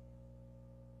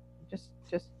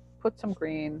 just put some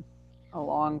green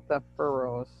along the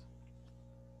furrows.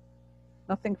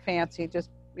 Nothing fancy,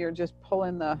 you're just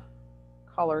pulling the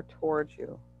color towards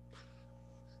you.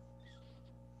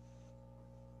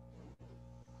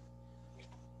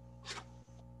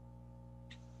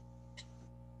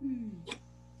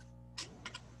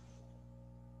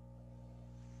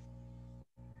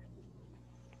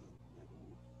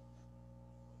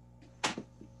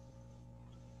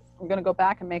 I'm going to go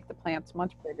back and make the plants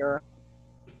much bigger.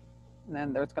 And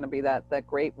then there's going to be that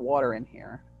great water in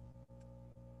here.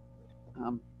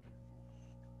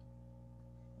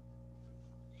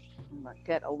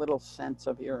 Get a little sense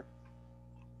of your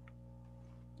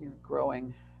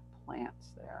growing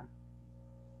plants there.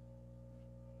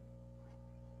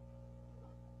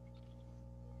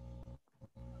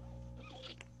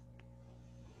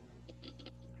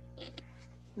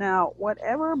 Now,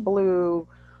 whatever blue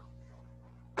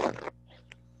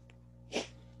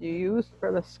you use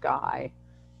for the sky,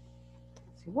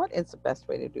 let's see, what is the best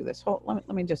way to do this? Let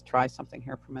me just try something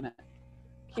here for a minute.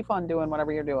 Keep on doing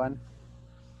whatever you're doing.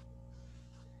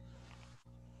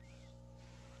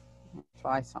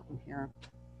 Try something here.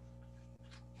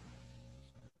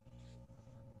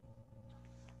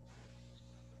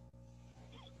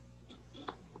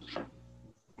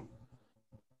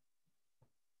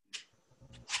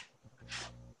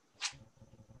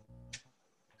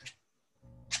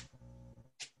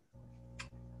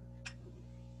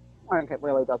 I think it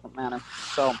really doesn't matter.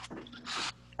 So,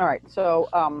 all right. So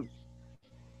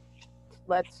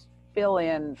let's fill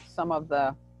in some of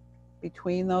the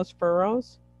between those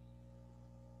furrows.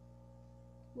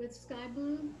 With sky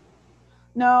blue?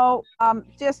 No,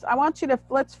 just I want you to,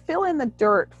 let's fill in the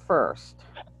dirt first.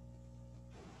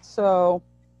 So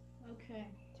okay,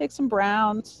 take some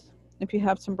browns if you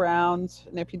have some browns,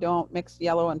 and if you don't, mix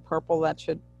yellow and purple. That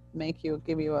should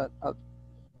give you a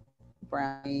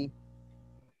brownie,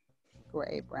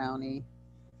 gray brownie.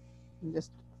 And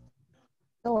just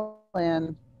fill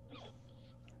in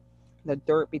the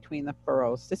dirt between the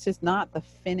furrows. This is not the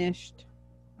finished.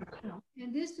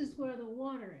 And this is where the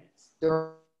water is.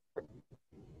 Dirt.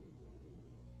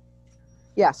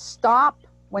 Yeah, stop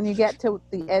when you get to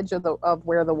the edge of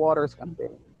where the water is going to be.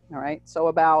 All right, so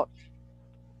about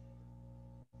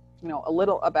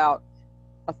about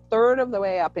a third of the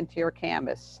way up into your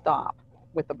canvas, stop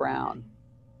with the brown.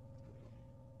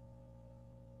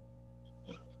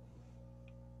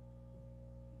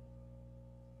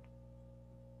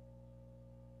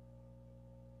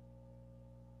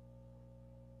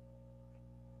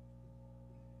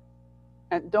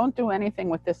 And don't do anything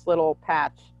with this little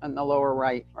patch on the lower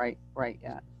right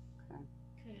yet. Okay.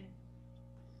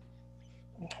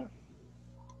 Okay.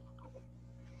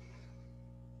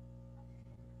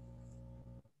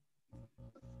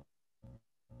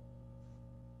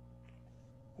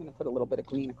 I'm going to put a little bit of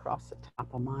green across the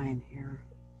top of mine here,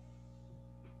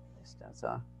 just as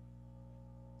a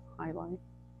highlight.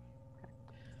 Okay.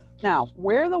 Now,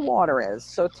 where the water is,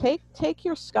 so take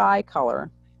your sky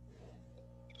color,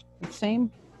 the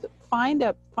same, find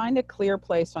a clear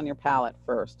place on your palette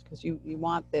first, because you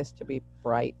want this to be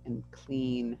bright and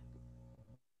clean.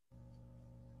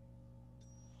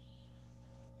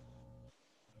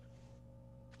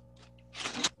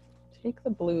 Take the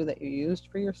blue that you used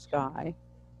for your sky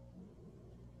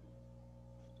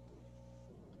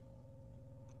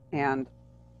and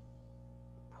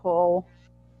pull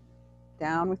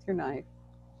down with your knife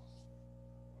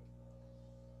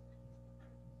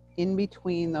in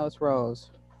between those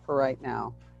rows for right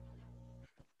now.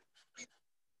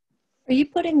 Are you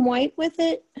putting white with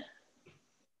it?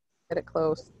 Get it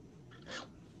close.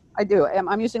 I do.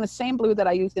 I'm using the same blue that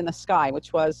I used in the sky,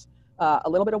 which was a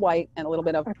little bit of white and a little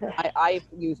bit of, Okay. I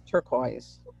used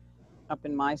turquoise up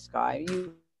in my sky.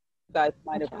 You guys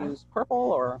might have used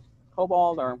purple or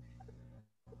cobalt or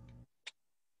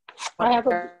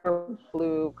whatever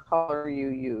blue color you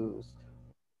used.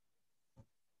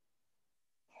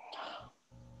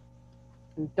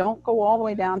 And don't go all the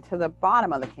way down to the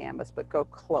bottom of the canvas, but go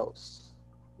close.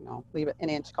 You know, leave it an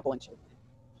inch, couple inches.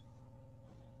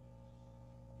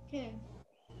 Okay.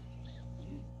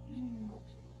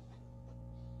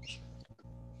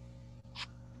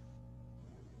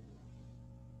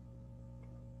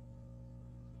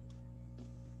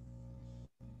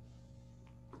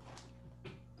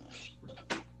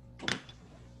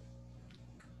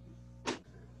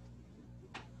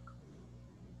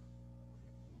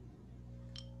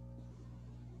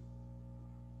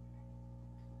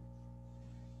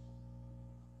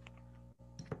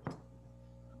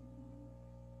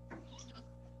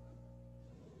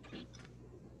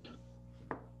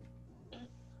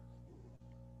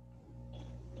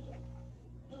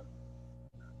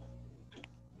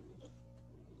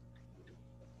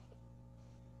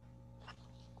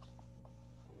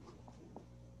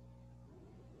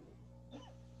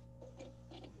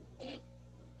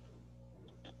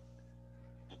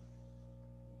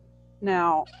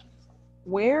 Now,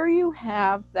 where you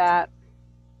have that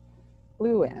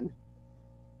blue in,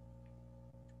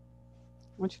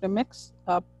 I want you to mix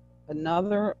up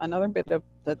another bit of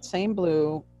that same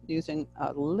blue using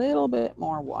a little bit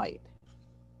more white.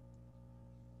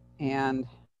 And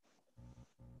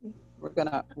we're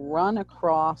gonna run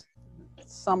across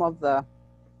some of the,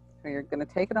 you're gonna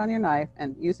take it on your knife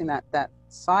and using that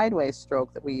sideways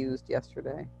stroke that we used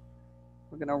yesterday,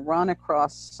 we're gonna run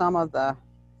across some of the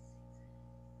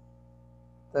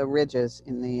ridges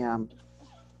in the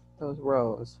those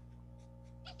rows.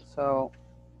 So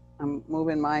I'm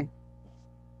moving my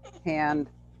hand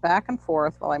back and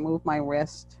forth while I move my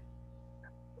wrist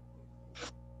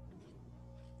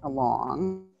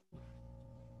along.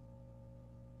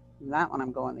 And that one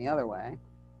I'm going the other way.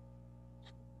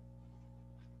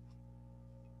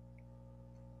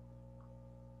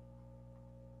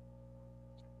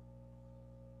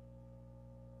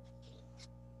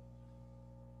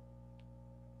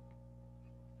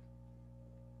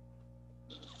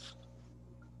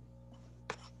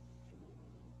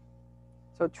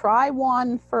 So try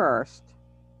one first,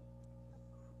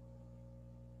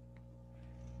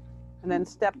 and then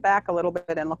step back a little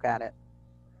bit and look at it.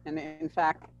 And in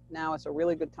fact, now is a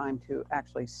really good time to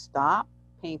actually stop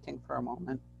painting for a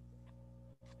moment,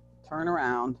 turn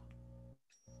around,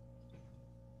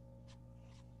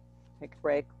 take a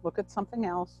break, look at something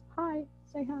else. Hi,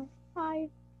 say hi. Hi.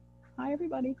 Hi,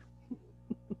 everybody.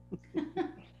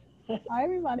 Hi,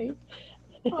 everybody.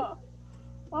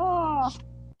 Oh.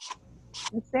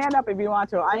 Stand up if you want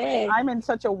to. I'm in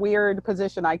such a weird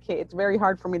position. I can't. It's very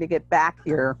hard for me to get back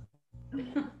here.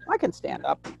 I can stand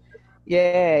up.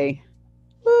 Yay.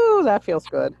 Ooh, that feels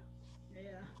good.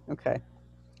 Yeah. Okay.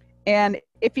 And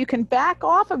if you can back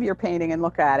off of your painting and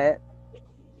look at it,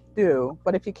 do.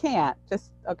 But if you can't,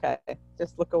 just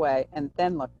look away and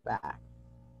then look back.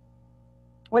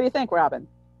 What do you think, Robin?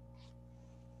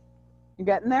 You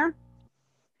getting there?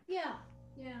 Yeah.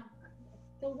 Yeah.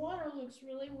 The water looks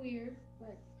really weird,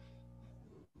 but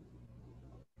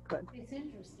Good. it's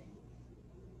interesting.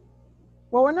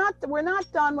 Well, we're not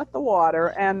done with the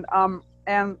water, and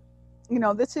you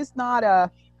know, this is not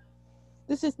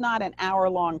an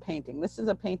hour-long painting. This is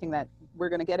a painting that we're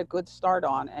going to get a good start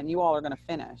on, and you all are going to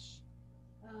finish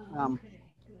Okay,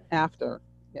 good. after.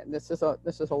 Yeah, this is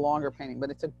a longer painting, but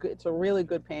it's a really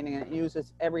good painting, and it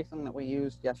uses everything that we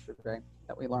used yesterday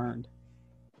that we learned.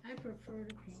 I prefer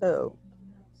to paint. So,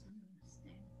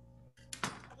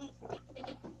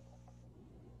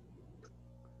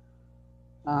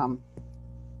 all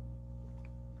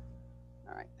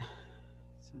right.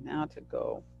 So now to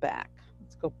go back.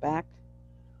 Let's go back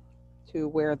to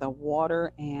where the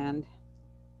water and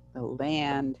the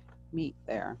land meet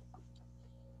there.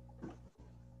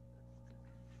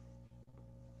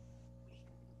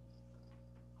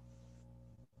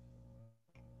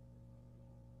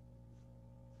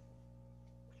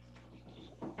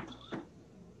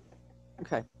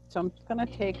 Okay, so I'm going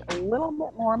to take a little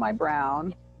bit more of my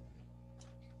brown,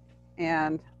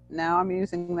 and now I'm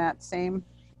using that same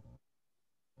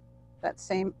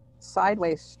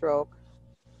sideways stroke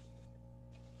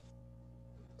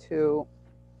to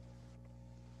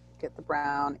get the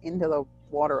brown into the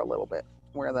water a little bit,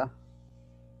 where the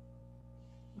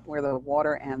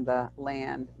water and the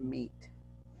land meet.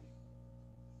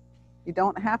 You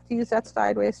don't have to use that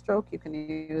sideways stroke. You can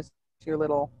use your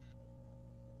little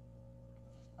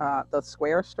the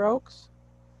square strokes,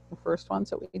 the first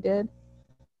ones that we did,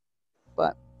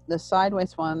 but the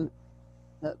sideways one,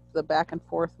 the back and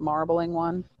forth marbling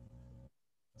one,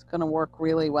 it's going to work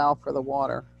really well for the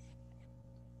water.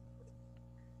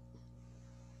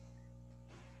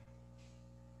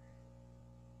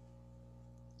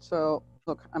 So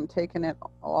look, I'm taking it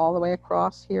all the way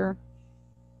across here.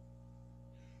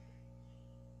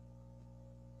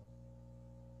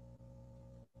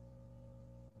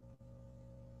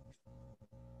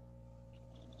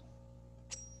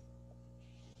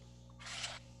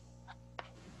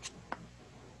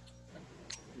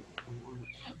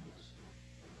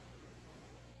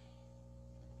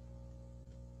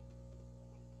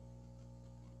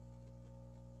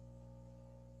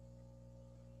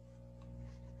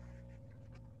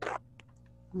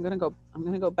 I'm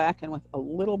gonna go back in with a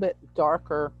little bit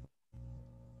darker,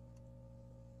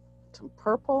 some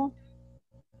purple.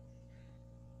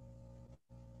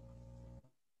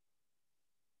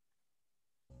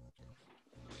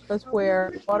 Because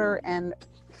where water and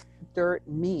dirt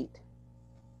meet,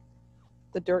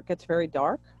 the dirt gets very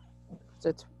dark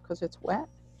because it's wet.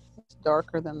 It's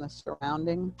darker than the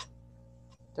surrounding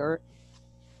dirt.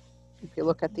 If you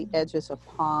look at the edges of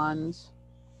ponds,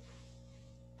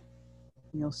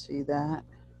 you'll see that.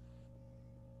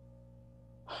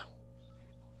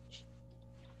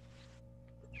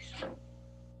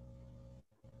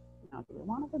 Now, do we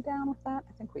want to go down with that?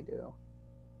 I think we do.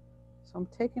 So I'm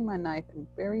taking my knife and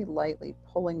very lightly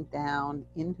pulling down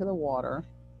into the water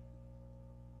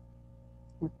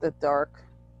with the dark,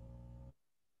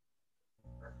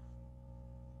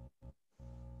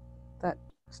 that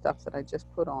stuff that I just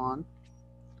put on.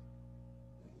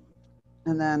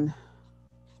 And then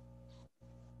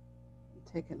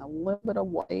taking a little bit of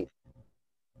white,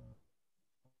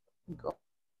 go.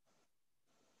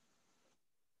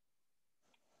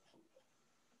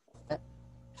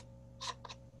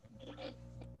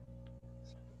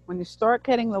 When you start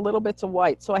getting the little bits of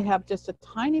white, so I have just a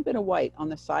tiny bit of white on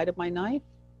the side of my knife,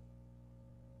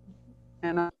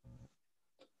 and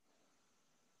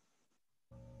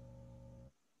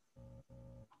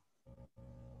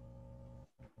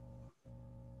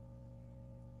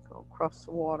go across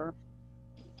the water.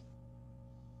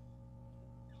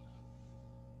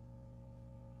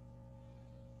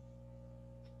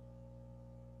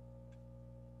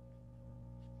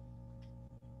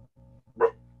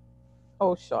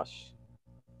 Oh, shush.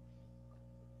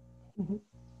 Mm-hmm.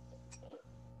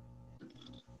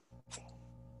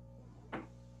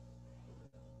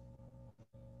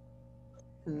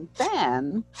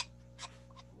 And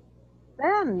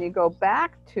then you go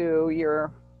back to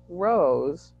your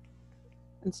rows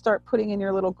and start putting in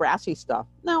your little grassy stuff.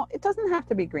 Now, it doesn't have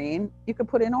to be green. You could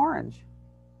put in orange.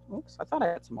 Oops, I thought I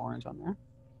had some orange on there.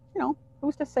 You know,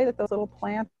 who's to say that those little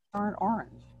plants aren't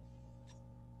orange?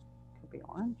 Could be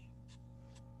orange.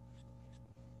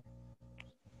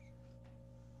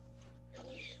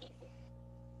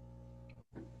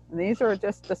 And these are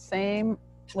just the same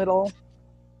little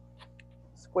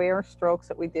square strokes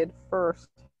that we did first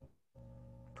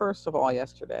of all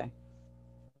yesterday.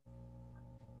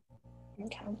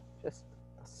 Okay. Just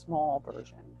a small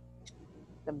version,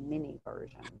 the mini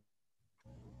version.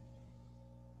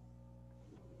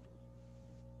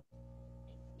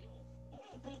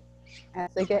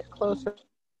 As they get closer,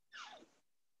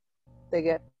 they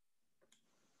get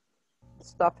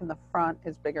stuff in the front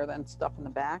is bigger than stuff in the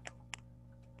back.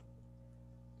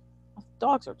 Those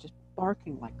dogs are just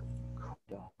barking like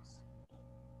dogs.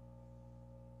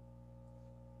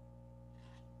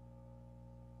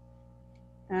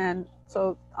 And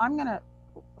so I'm gonna,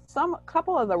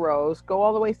 couple of the rows go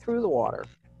all the way through the water.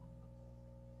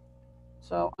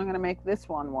 So I'm gonna make this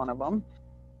one of them.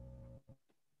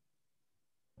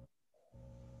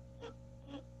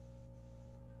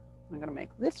 I'm gonna make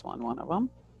this one of them.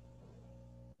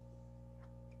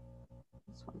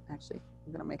 This one, actually,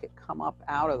 I'm gonna make it come up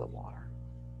out of the water.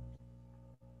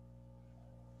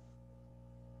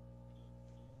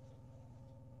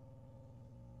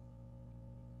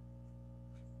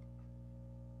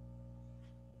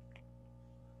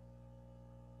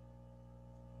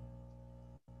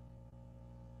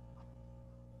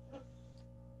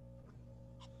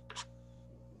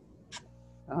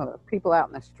 Oh, the people out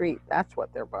in the street, that's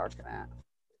what they're barking at.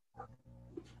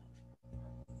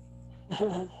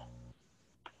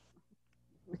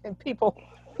 And people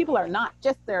are not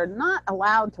they're not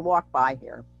allowed to walk by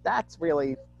here. That's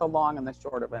really the long and the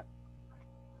short of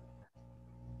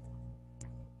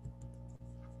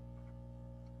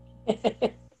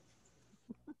it.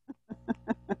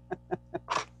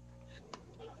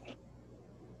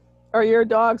 Are your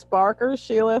dogs barkers,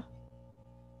 Sheila?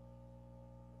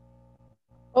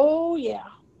 Oh yeah.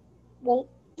 Well,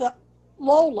 the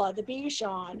Lola, the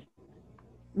Bichon,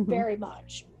 very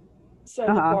much. So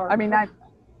the bark. I mean,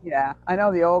 yeah, I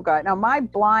know the old guy. Now my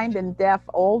blind and deaf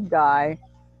old guy,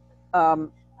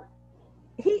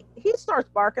 he starts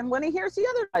barking when he hears the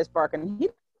other guys barking. He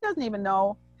doesn't even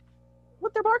know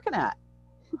what they're barking at.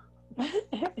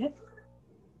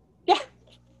 Yeah.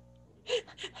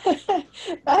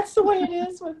 That's the way it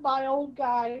is with my old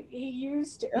guy.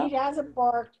 He hasn't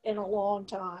barked in a long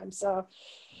time. So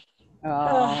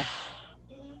okay.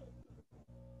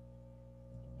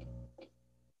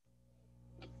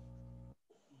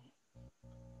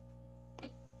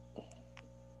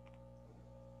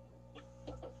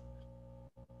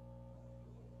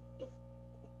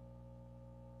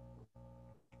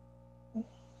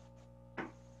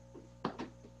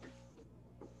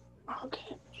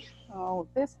 Oh,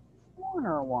 this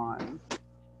corner one.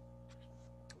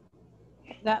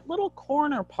 That little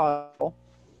corner puddle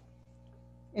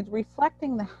is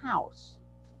reflecting the house.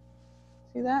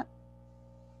 See that?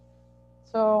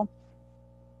 So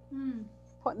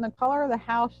putting the color of the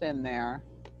house in there.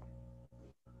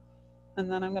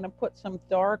 And then I'm going to put some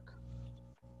dark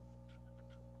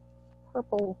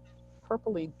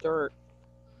purpley dirt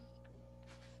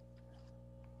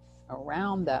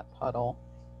around that puddle.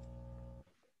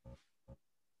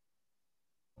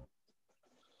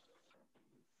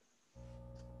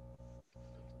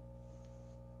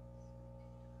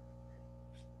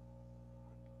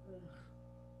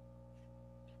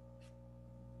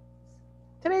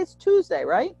 Today's Tuesday,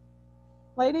 right,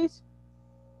 ladies?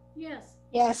 Yes.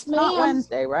 Yes, ma'am. Not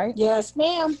Wednesday, right? Yes,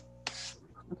 ma'am.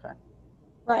 Okay.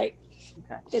 Right.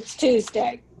 Okay. It's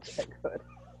Tuesday. Okay, good.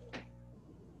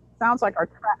 Sounds like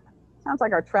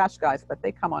our trash guys, but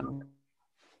they come on.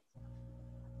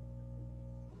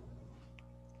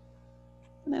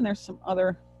 And then there's some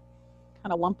other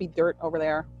kind of lumpy dirt over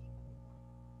there.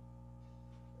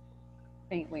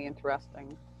 Faintly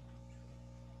interesting.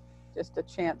 Just a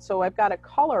chance. So I've got a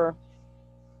color.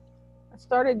 I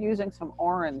started using some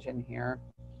orange in here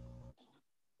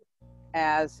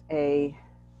as a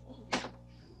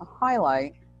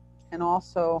highlight, and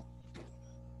also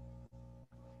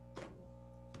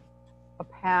a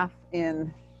path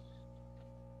in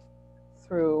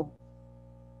through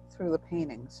the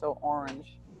painting. So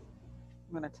orange.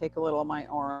 I'm going to take a little of my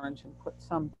orange and put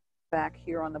some back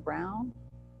here on the brown.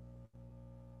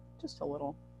 Just a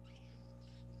little.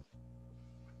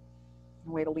 A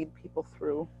way to lead people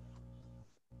through.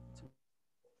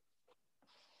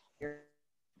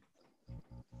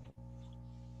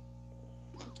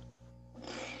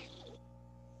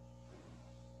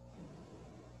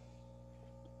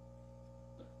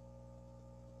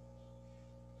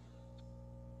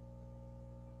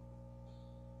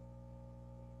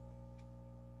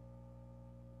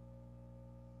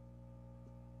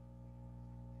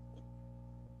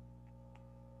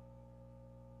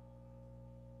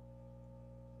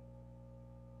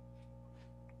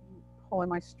 Pulling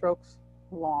my strokes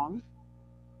long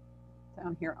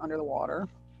down here under the water,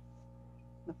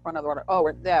 in the front of the water. Oh,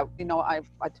 yeah, you know, I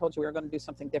told you we were going to do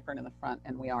something different in the front,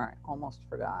 and we are. Almost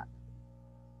forgot.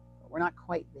 But we're not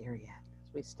quite there yet.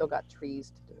 We still got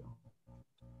trees to do.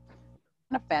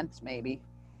 And a fence, maybe.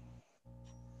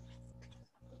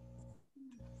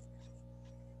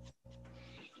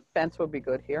 Fence would be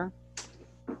good here.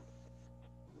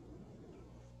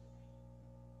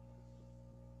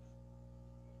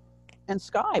 And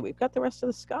sky. We've got the rest of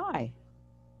the sky.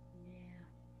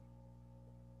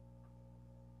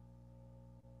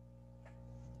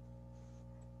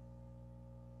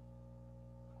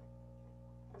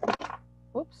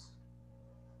 Whoops.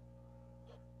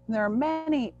 There are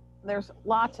many, there's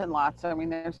lots and lots. I mean,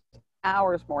 there's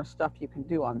hours more stuff you can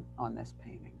do on this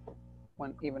painting,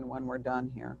 even when we're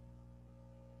done here.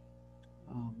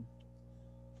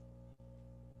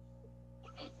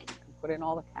 Put in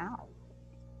all the cows,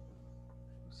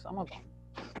 some of them.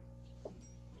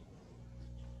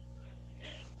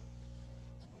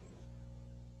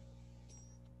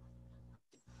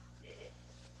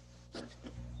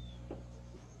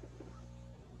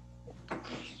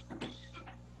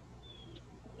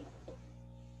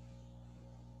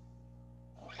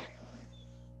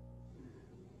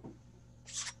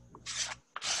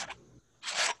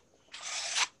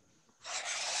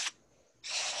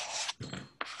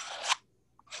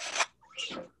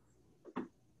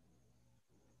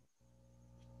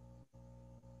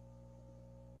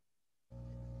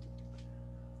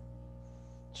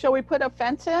 Shall we put a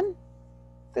fence in?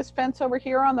 This fence over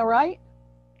here on the right?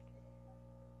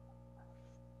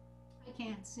 I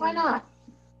can't see. Why not?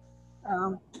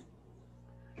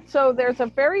 So there's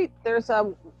a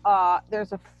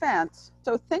fence.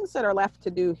 So things that are left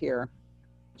to do here,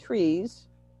 trees,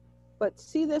 but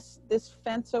see this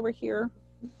fence over here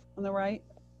on the right?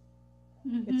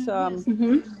 It's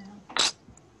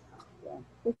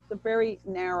it's a very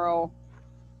narrow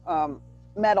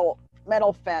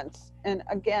metal fence, and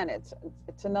again, it's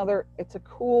a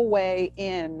cool way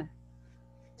in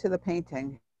to the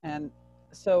painting. And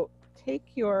so take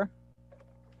your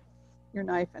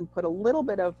knife and put a little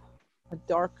bit of a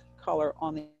dark color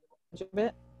on the edge of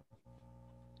it,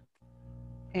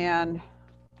 and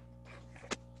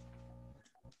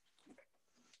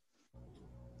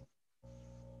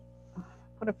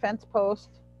put a fence post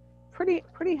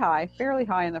pretty high, fairly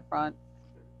high in the front,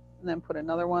 and then put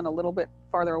another one a little bit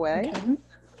farther away. Okay.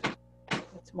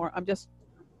 It's more, I'm just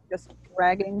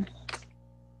dragging.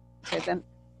 Okay,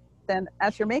 then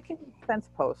as you're making fence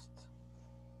posts,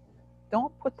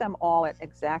 don't put them all at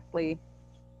exactly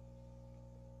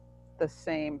the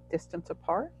same distance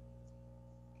apart,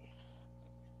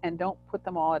 and don't put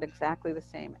them all at exactly the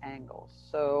same angles.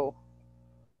 So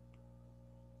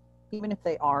even if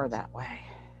they are that way,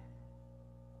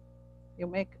 you'll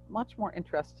make much more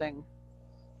interesting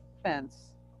fence.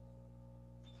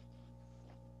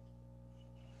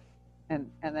 And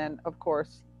then of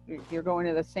course you're going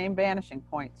to the same vanishing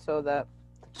point, so the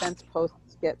fence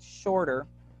posts get shorter.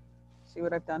 See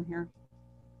what I've done here?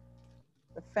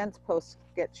 The fence posts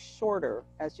get shorter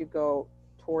as you go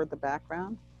toward the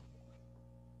background,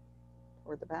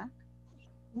 toward the back.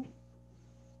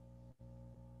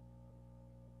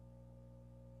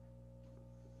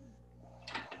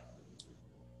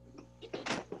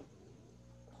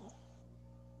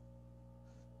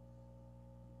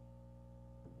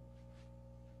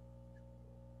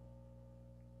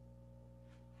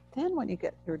 Then when you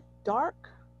get the dark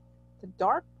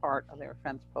part of their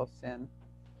fence posts in,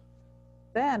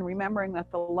 then remembering that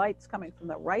the light's coming from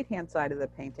the right-hand side of the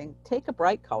painting, take a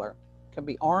bright color. It could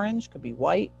be orange, could be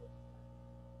white,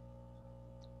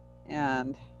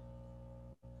 and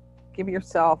give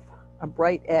yourself a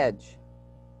bright edge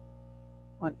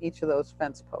on each of those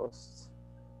fence posts.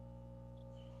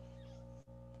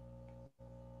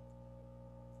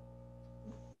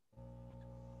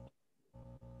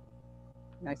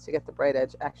 Nice to get the bright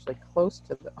edge actually close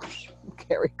to the,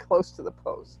 very close to the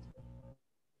post.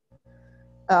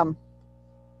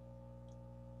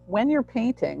 When you're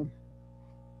painting,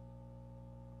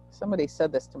 somebody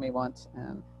said this to me once,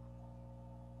 and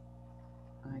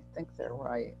I think they're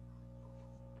right.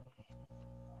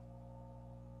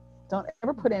 Don't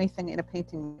ever put anything in a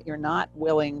painting that you're not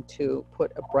willing to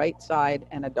put a bright side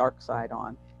and a dark side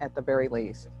on, at the very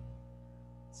least.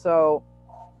 So,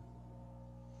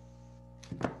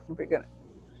 we're gonna,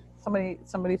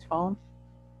 somebody's phone?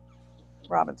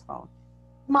 Robin's phone.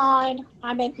 Mine.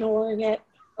 I'm ignoring it.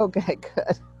 Okay,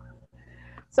 good.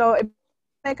 So if you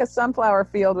make a sunflower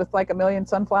field with like 1 million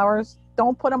sunflowers,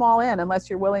 don't put them all in unless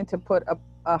you're willing to put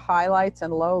a highlights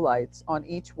and lowlights on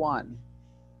each one.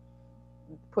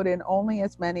 Put in only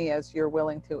as many as you're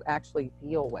willing to actually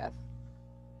deal with.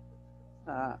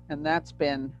 And that's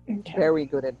been very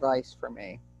good advice for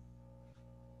me.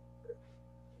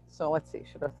 So let's see,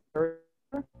 can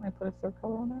I put a third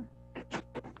color on there?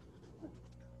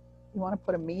 You want to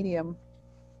put a medium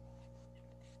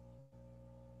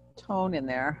tone in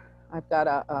there. I've got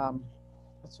a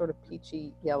sort of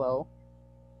peachy yellow,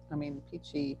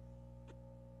 peachy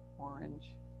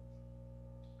orange.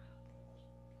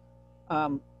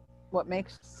 What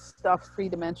makes stuff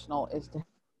three-dimensional is to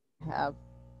have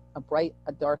a bright,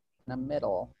 a dark, and a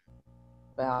middle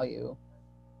value.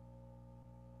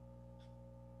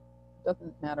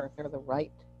 Doesn't matter if they're the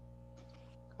right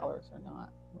colors or not.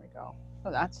 There we go.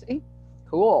 Oh, that's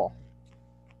cool.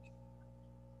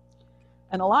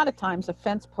 And a lot of times a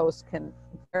fence post can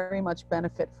very much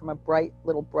benefit from a bright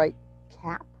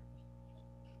cap,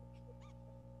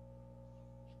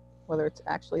 whether it's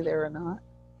actually there or not.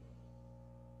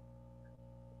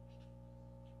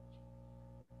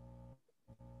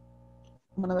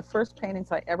 One of the first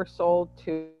paintings I ever sold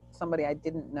to somebody I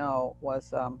didn't know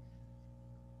was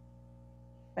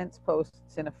fence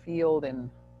posts in a field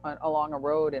along a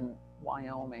road in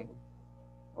Wyoming.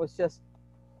 It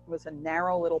was a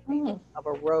narrow little piece of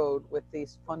a road with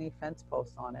these funny fence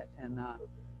posts on it, and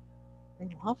they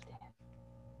loved it.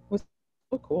 It was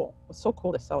so cool. It was so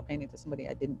cool to sell a painting to somebody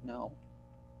I didn't know.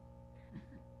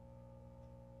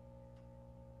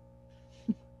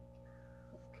 Okay.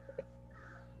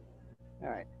 All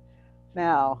right.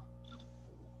 Now,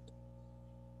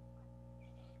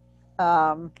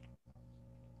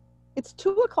 it's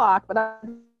 2 o'clock, but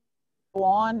I'm go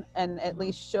on and at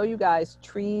least show you guys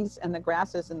trees and the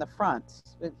grasses in the front.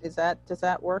 Does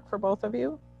that work for both of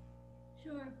you?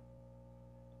 Sure.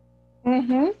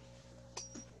 Mm-hmm.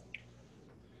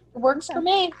 It works for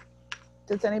me.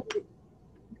 Does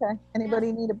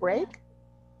anybody need a break?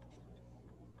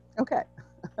 Okay.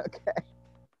 Okay.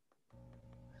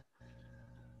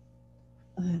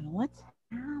 Let's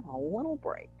have a little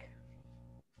break.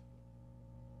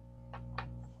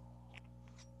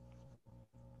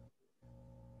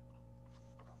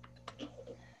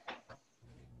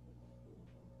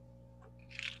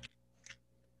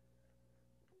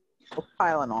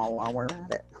 Tylenol while we're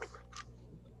at it.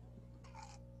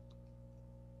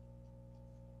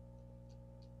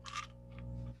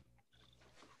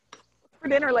 For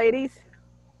dinner, ladies.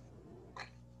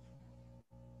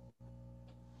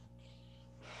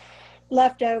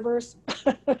 Leftovers.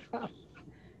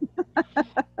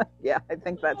 Yeah, I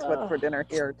think that's what's for dinner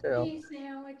here too. Cheese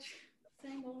sandwich.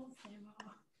 Same old, same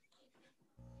old.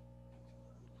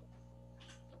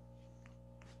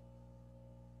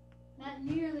 Not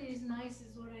nearly as nice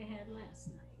as what I had last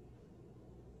night.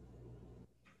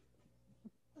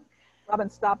 Robin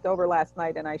stopped over last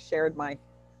night and I shared my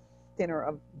dinner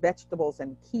of vegetables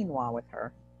and quinoa with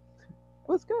her. It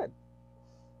was good.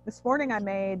 This morning I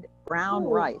made brown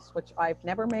rice, which I've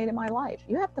never made in my life.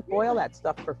 You have to boil that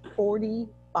stuff for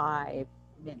 45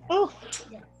 minutes. Oh,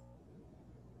 Yes.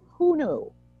 Who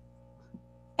knew?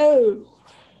 Oh.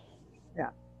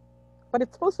 Yeah. But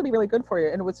it's supposed to be really good for you,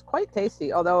 and it was quite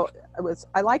tasty. Although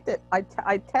I liked it.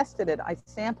 I tested it. I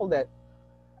sampled it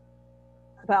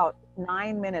about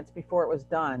 9 minutes before it was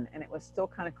done, and it was still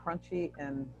kind of crunchy,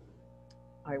 and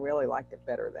I really liked it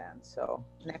better then. So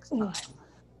next time,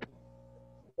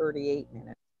 38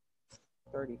 minutes,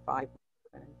 35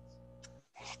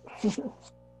 minutes.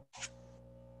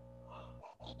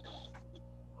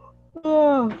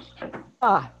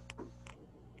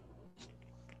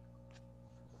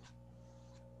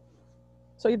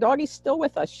 So your doggy's still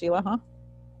with us, Sheila, huh?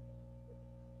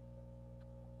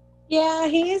 Yeah,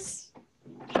 he's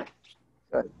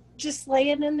good. Just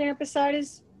laying in there beside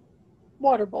his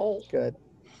water bowl. Good.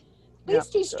 At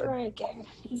least he's drinking.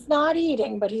 He's not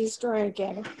eating, but he's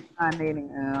drinking. I'm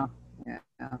eating now. Yeah.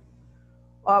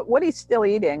 Woody's still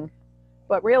eating,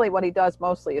 but really what he does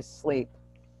mostly is sleep.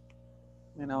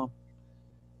 You know,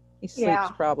 he sleeps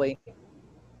probably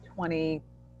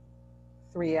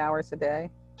 23 hours a day.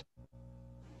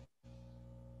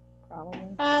 Probably.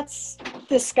 That's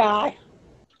this guy.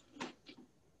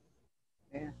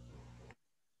 Yeah.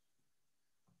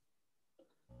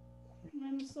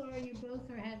 I'm sorry you both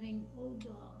are having old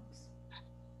dogs.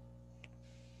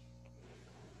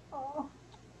 Oh.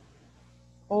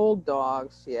 Old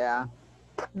dogs, yeah.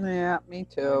 Yeah, me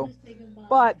too.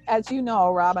 But as you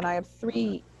know, Robin, I have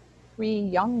three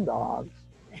young dogs.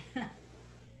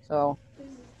 So,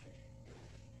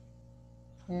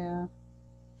 yeah.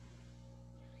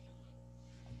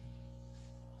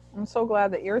 I'm so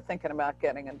glad that you're thinking about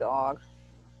getting a dog.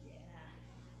 Yeah.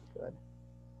 Good.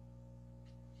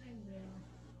 I will.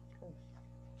 Good.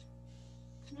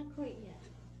 Not quite yet.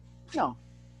 No.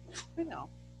 I know.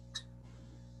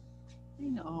 I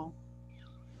know.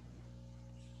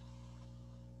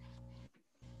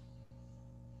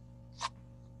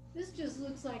 This just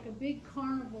looks like a big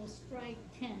carnival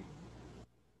striped tent.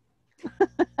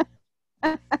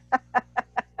 I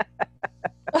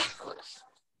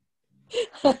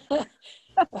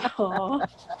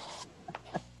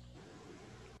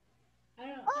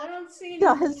don't see any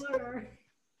water.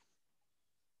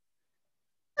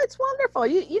 It's wonderful.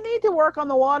 You need to work on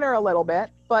the water a little bit,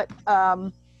 but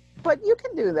you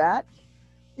can do that.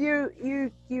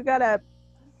 You gotta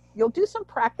you'll do some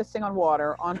practicing on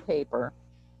water, on paper.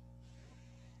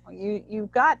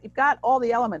 You've got all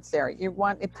the elements there. You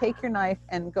want to take your knife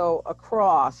and go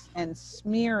across and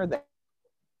smear them.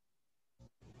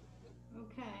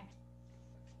 Okay.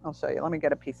 I'll show you. Let me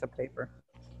get a piece of paper.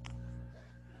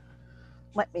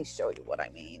 Let me show you what I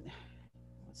mean.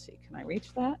 Let's see. Can I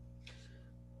reach that?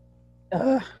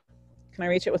 Can I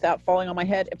reach it without falling on my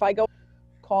head? If I go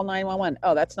call 911.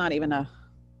 Oh, that's not even a,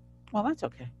 well, that's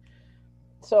okay.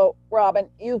 So, Robin,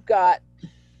 you've got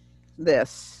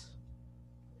this,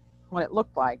 what it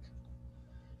looked like.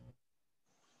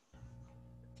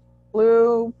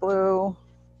 Blue, blue,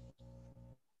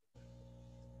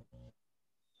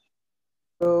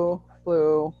 blue,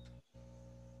 blue,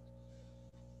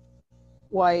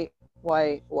 white,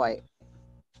 white, white.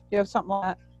 You have something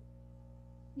like that?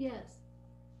 Yes.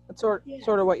 That's sort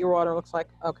of what your water looks like?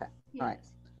 Okay. Yes. All right.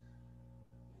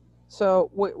 So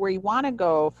where you want to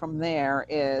go from there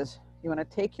is you want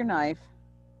to take your knife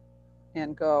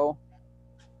and go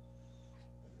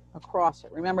across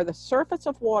it. Remember, the surface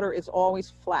of water is always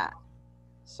flat.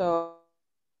 So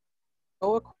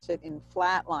go across it in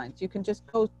flat lines. You can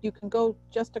go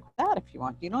just across that if you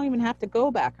want. You don't even have to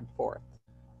go back and forth.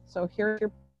 So here's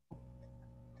your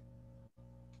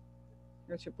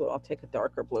blue. I'll take a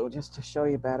darker blue just to show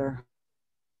you better.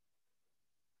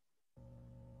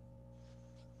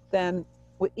 Then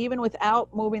even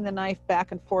without moving the knife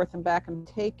back and forth and back, and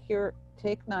take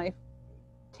knife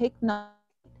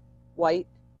white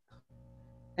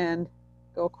and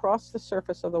go across the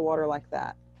surface of the water like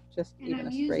that, just And even I'm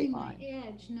a straight using line. my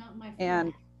edge, not my flat.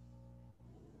 And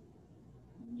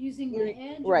I'm using my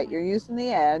edge. Right, you're using the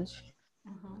edge.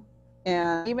 Uh-huh.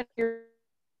 And even if you're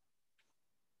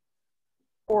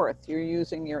fourth, you're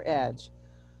using your edge.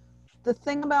 The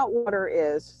thing about water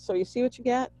is, so you see what you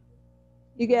get?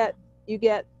 You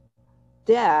get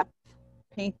depth,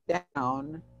 paint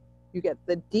down, you get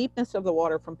the deepness of the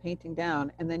water from painting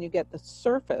down, and then you get the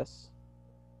surface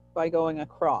by going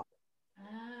across.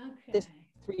 Okay. This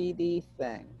 3D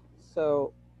thing.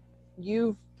 So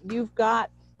you've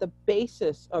got the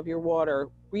basis of your water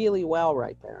really well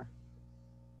right there.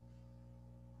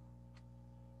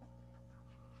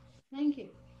 Thank you.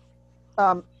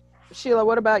 Sheila,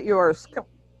 what about yours?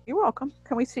 You're welcome.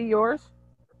 Can we see yours?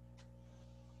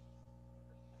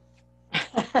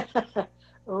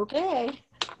 Okay.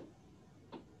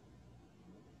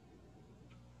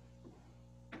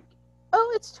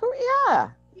 Oh, it's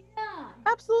Yeah.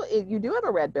 absolutely. You do have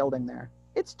a red building there.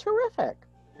 It's terrific.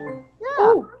 Yeah.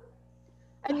 Ooh.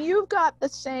 And you've got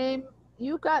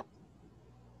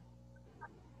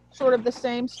sort of the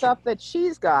same stuff that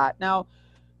she's got. Now,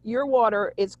 your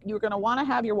water is, you're going to want to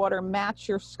have your water match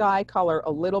your sky color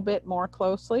a little bit more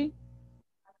closely.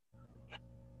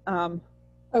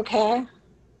 Okay.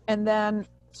 And then,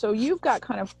 so you've got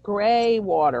kind of gray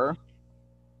water,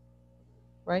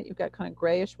 right? You've got kind of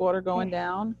grayish water going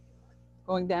down,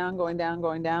 going down, going down,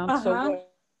 going down. Uh-huh.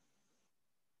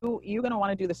 So you're going to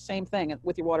want to do the same thing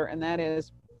with your water, and that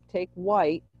is take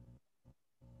white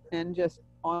and just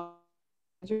on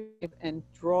and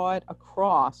draw it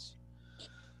across.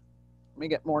 Let me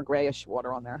get more grayish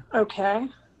water on there. Okay.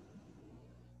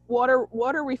 Water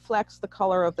reflects the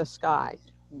color of the sky,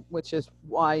 which is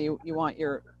why you want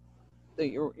your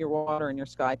water and your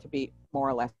sky to be more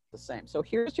or less the same. So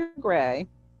here's your gray,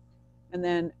 and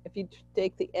then if you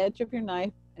take the edge of your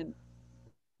knife and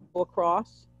go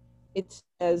across, it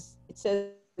says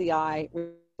the eye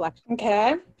reflection.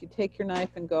 Okay. If you take your knife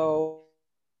and go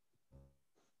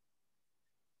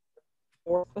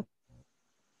forth with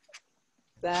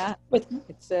that, it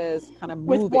says kind of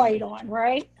moving. With white on,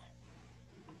 right?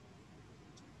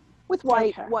 With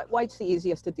white, Okay. White's the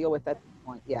easiest to deal with at this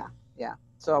point. Yeah.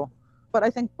 So, but I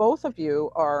think both of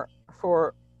you are,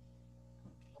 for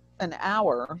an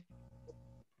hour,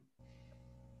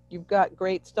 you've got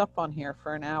great stuff on here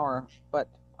for an hour, but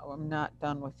I'm not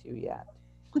done with you yet.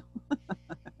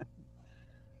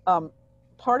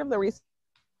 Part of the reason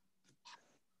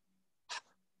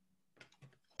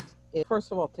is,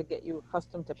 first of all, to get you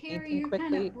accustomed to painting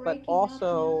quickly, but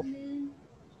also,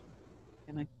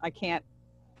 and I can't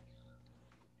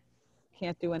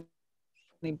do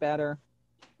any better.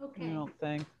 Okay. I don't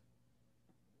think.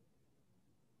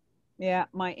 Yeah,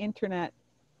 my internet.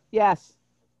 Yes.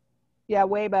 Yeah,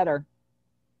 way better.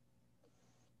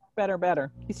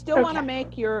 Better. You still want to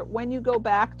make your, when you go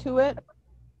back to it,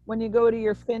 when you go to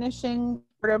your finishing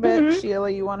part of it, Sheila,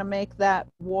 you want to make that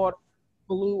water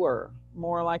bluer,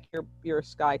 more like your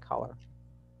sky color.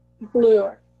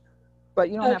 Bluer.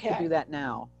 But you don't have to do that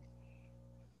now.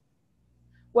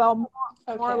 Well,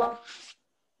 more like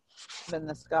than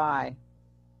the sky.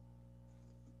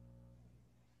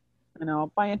 You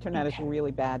know, my internet is really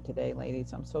bad today,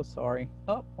 ladies. I'm so sorry.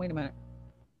 Oh, wait a minute.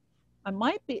 I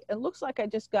might be, it looks like I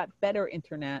just got better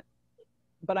internet,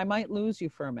 but I might lose you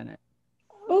for a minute.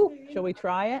 Oh, shall we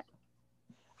try it?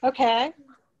 Okay.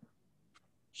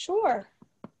 Sure.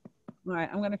 All right,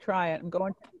 I'm going to try it. I'm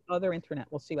going to the other internet.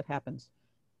 We'll see what happens.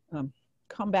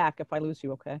 Come back if I lose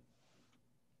you, okay?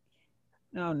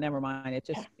 No, never mind. It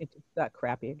just got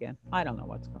crappy again. I don't know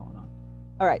what's going on.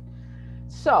 All right.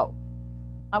 So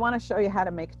I want to show you how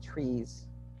to make trees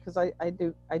because I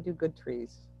do good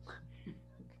trees.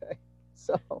 Okay.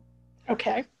 So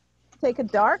Okay. take a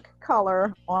dark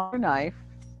color on your knife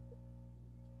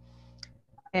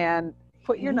and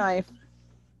put your knife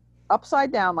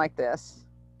upside down like this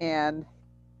and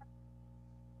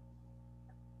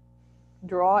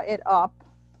draw it up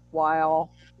while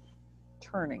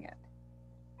turning it.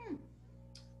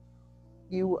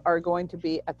 You are going to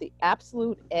be at the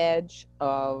absolute edge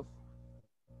of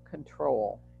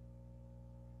control.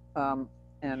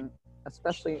 And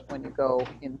especially when you go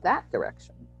in that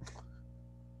direction.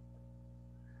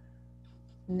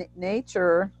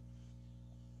 Nature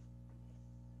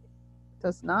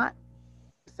does not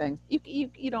things.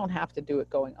 You don't have to do it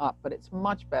going up, but it's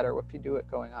much better if you do it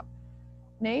going up.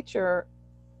 Nature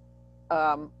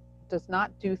does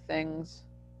not do things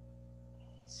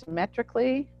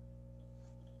symmetrically.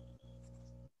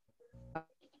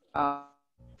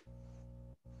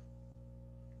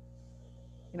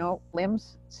 You know,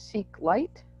 limbs seek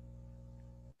light,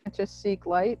 branches seek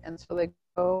light, and so they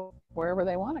go wherever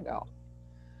they want to go.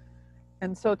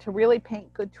 And so to really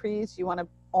paint good trees, you want to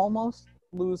almost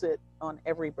lose it on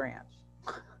every branch.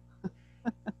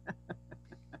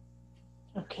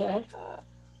 Okay.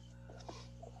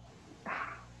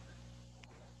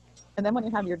 And then when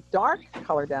you have your dark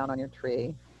color down on your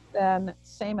tree, then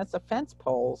same as the fence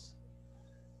poles,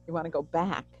 you want to go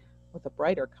back with a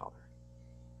brighter color.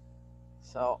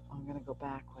 So I'm going to go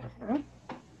back with,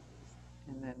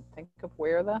 and then think of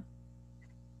where the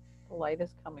light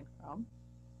is coming from.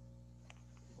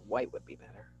 White would be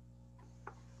better.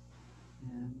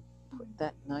 And put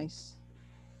that nice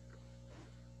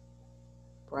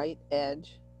bright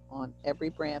edge on every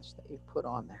branch that you've put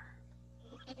on there.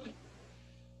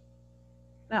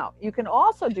 Now, you can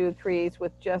also do trees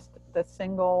with just the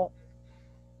single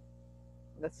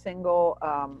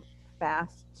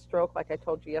fast stroke, like I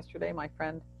told you yesterday. My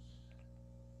friend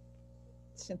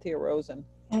Cynthia Rosen,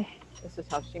 this is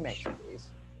how she makes trees,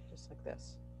 just like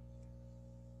this.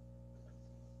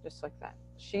 Just like that.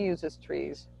 She uses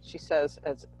trees, she says,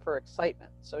 as for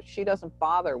excitement. So she doesn't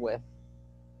bother with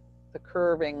the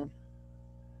curving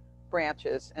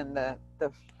branches and the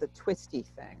twisty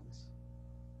things.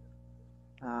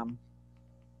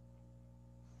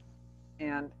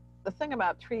 And the thing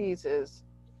about trees is,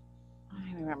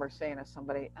 I remember saying to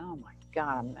somebody, oh my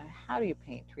God, how do you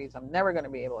paint trees? I'm never going to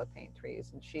be able to paint trees.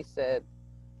 And she said,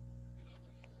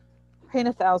 paint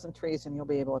 1,000 trees and you'll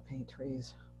be able to paint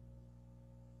trees.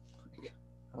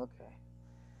 Okay.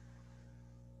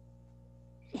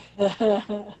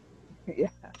 Yeah.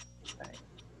 Right.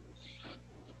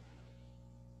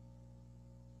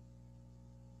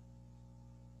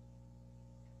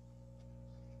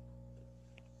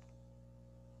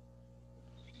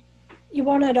 You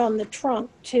want it on the trunk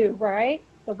too, right?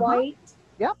 The white?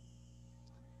 Yep.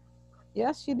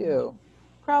 Yes, you do.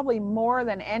 Probably more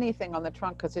than anything on the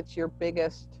trunk because it's your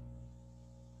biggest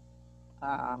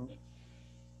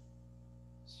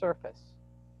surface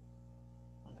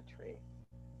on the tree.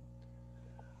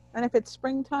 And if it's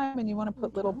springtime and you want to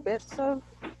put little bits of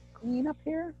green up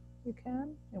here, you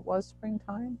can. It was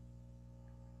springtime.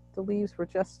 The leaves were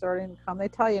just starting to come. They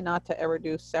tell you not to ever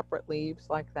do separate leaves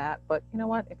like that, but you know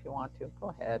what? If you want to,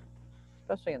 go ahead,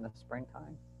 especially in the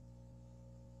springtime.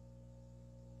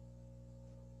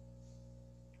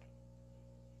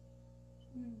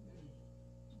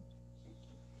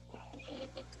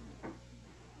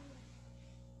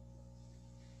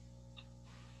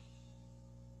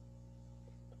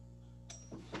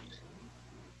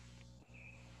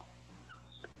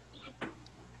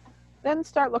 Then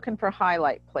start looking for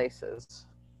highlight places.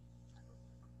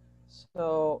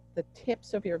 So the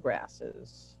tips of your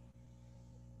grasses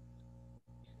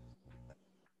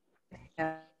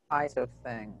and eyes of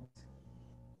things.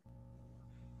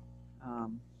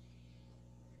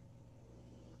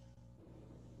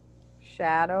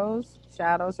 Shadows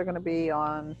are going to be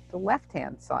on the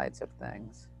left-hand sides of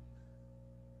things.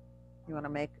 You want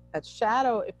to make a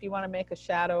shadow. If you want to make a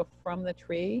shadow from the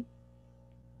tree,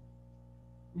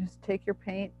 just take your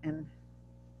paint and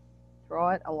draw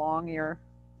it along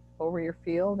over your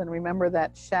field, and remember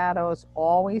that shadows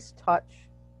always touch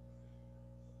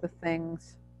the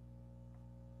things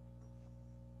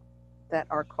that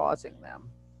are causing them.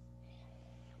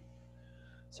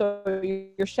 So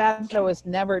your shadow is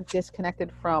never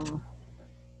disconnected from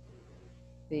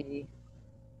the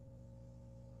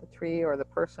tree or the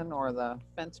person or the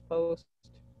fence post.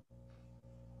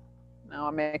 Now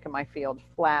I'm making my field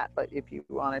flat, but if you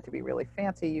want it to be really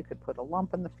fancy, you could put a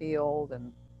lump in the field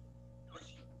and,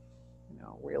 you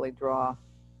know, really draw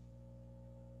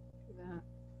that.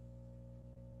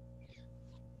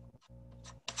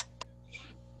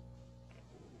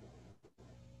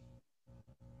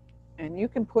 And you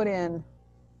can put in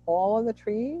all of the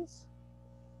trees,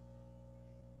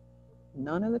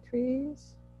 none of the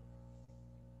trees.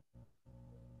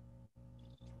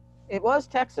 It was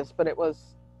Texas, but it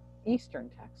was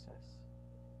eastern Texas.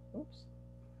 Oops.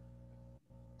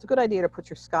 It's a good idea to put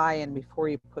your sky in before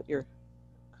you put your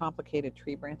complicated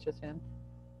tree branches in.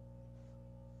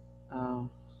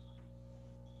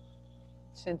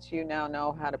 Since you now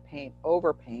know how to paint,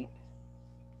 overpaint.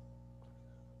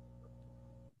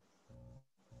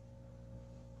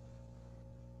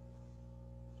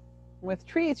 With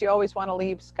trees, you always want to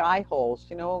leave sky holes.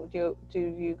 Do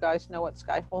you guys know what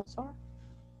sky holes are?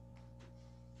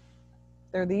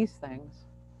 They're these things.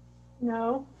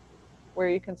 No. Where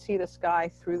you can see the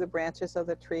sky through the branches of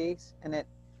the trees, and it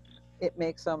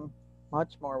makes them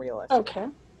much more realistic. Okay.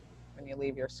 When you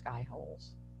leave your sky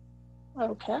holes.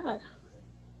 Okay.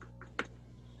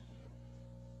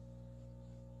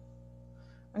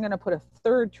 I'm going to put a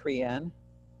third tree in.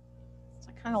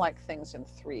 I kind of like things in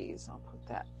threes. I'll put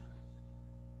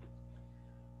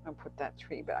that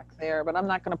tree back there, but I'm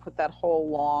not going to put that whole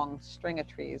long string of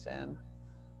trees in.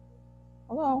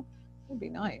 Although, it would be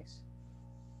nice.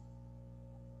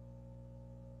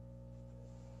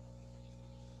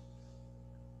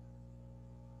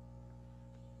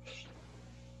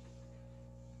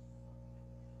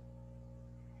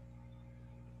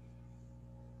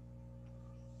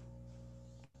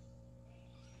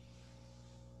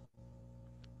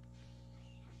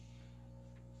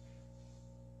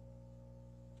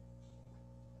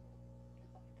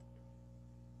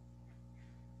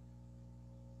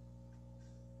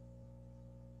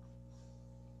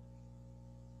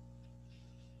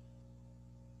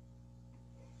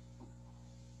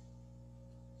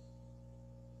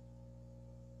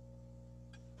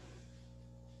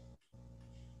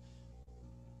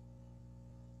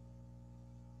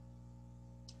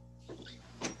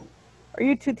 Are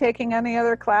you two taking any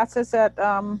other classes at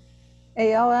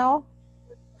ALL?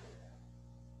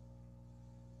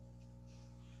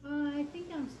 I think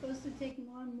I'm supposed to take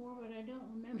one more, but I don't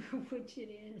remember which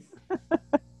it is.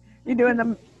 You doing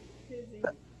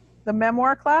the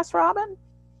memoir class, Robin?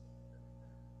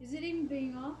 Is it even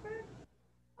being offered?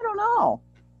 I don't know.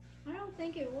 I don't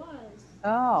think it was.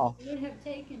 Oh. I would have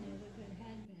taken it if it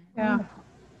had been. Yeah.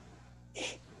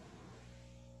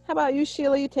 How about you,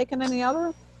 Sheila? You taking any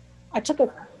other? I took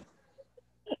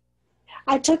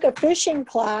a fishing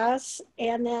class,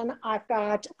 and then I've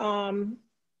got a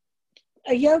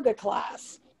yoga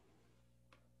class.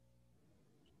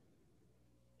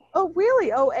 Oh,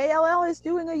 really? Oh, ALL is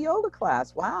doing a yoga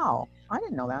class. Wow. I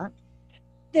didn't know that.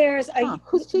 There's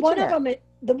who's teaching one it? of them.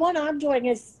 The one I'm doing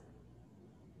is,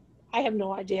 I have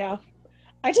no idea.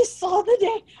 I just saw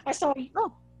I saw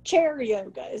chair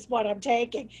yoga is what I'm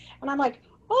taking. And I'm like,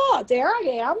 oh, there I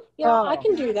am. Yeah, I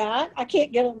can do that. I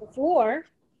can't get on the floor.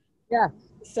 Yeah.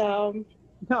 So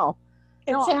no,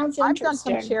 sounds interesting. I've done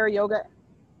some chair yoga.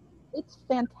 It's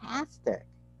fantastic.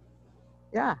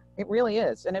 Yeah, it really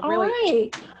is. And it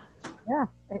really,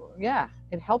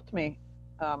 it helped me.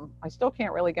 I still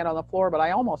can't really get on the floor, but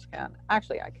I almost can.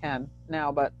 Actually, I can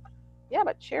now, but yeah,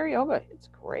 but chair yoga, it's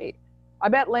great. I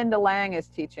bet Linda Lang is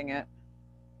teaching it.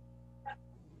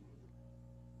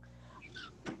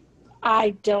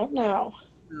 I don't know.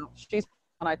 No, she's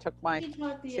when I took my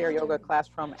chair yoga yoga class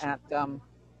from at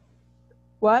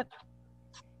what?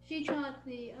 She taught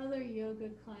the other yoga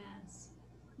class.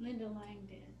 Linda Lang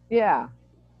did. Yeah.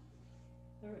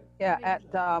 Yeah, at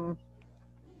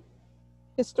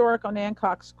Historic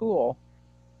Onancock School.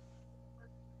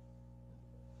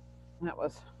 That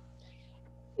was.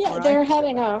 Yeah, they're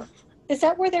having is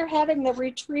that where they're having the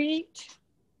retreat?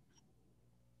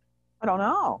 I don't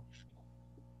know.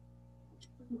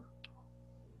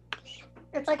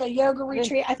 It's like a yoga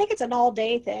retreat. I think it's an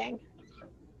all-day thing.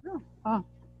 Oh,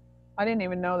 I didn't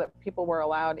even know that people were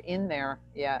allowed in there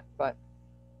yet, but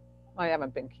I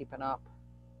haven't been keeping up.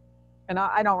 And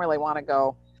I don't really want to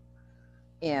go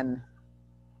in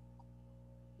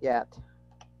yet.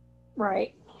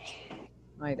 Right.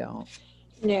 I don't.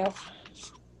 No.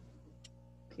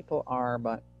 People are,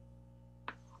 but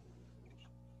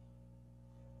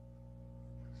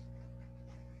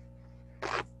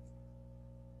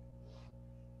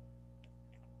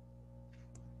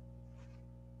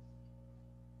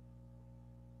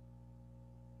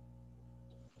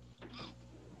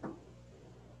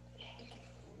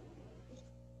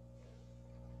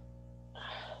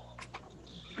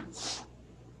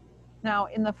Now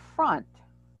in the front,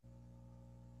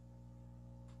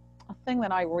 a thing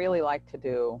that I really like to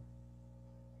do,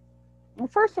 well,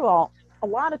 first of all, a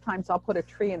lot of times I'll put a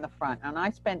tree in the front, and I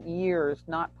spent years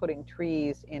not putting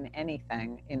trees in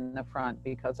anything in the front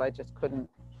because I just couldn't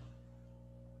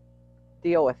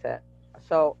deal with it.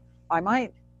 So I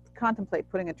might contemplate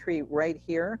putting a tree right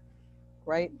here,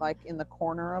 right like in the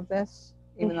corner of this,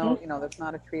 even though, you know, there's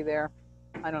not a tree there.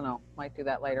 I don't know, might do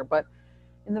that later. But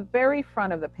in the very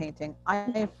front of the painting, I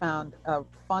have found a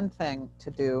fun thing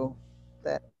to do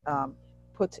that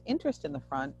puts interest in the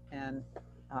front. And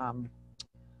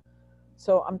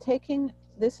so I'm taking,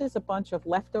 this is a bunch of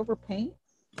leftover paint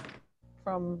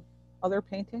from other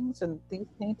paintings and these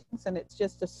paintings, and it's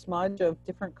just a smudge of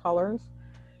different colors.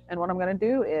 And what I'm going to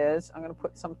do is I'm going to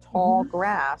put some tall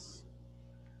grass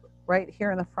right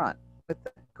here in the front with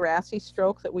the grassy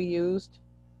stroke that we used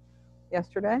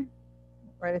yesterday,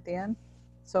 right at the end.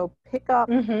 So pick up,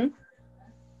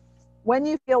 when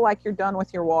you feel like you're done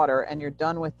with your water and you're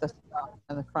done with the stuff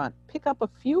in the front, pick up a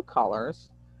few colors.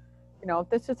 You know,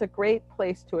 this is a great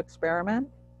place to experiment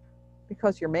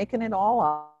because you're making it all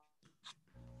up.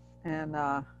 And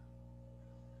a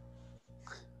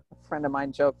friend of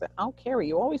mine joked that, "Oh, Carrie,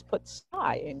 you always put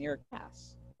sky in your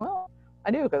gas." Well,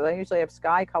 I do, because I usually have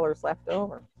sky colors left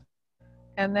over.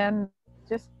 And then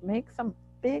just make some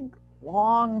big,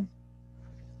 long,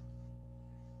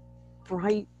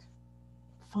 bright,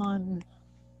 fun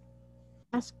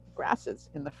grasses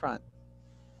in the front.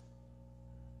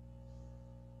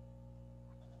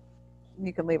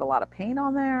 You can leave a lot of paint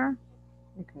on there.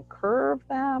 You can curve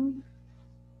them.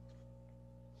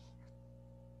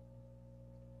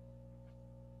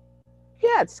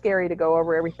 Yeah, it's scary to go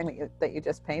over everything that you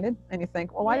just painted, and you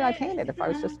think, well, why did I paint it if I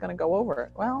was just going to go over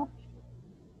it? Well,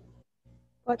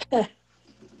 but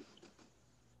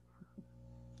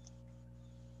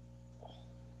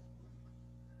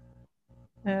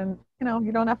and you know,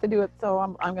 you don't have to do it. So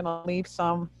I'm going to leave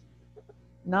some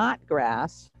not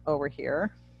grass over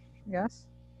here. Yes,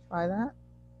 try that.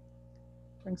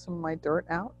 Bring some of my dirt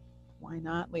out. Why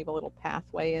not leave a little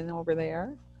pathway in over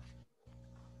there?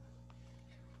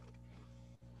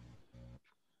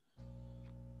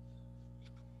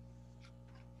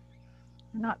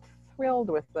 I'm not thrilled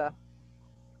with the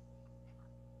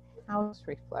house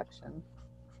reflection.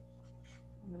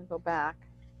 I'm going to go back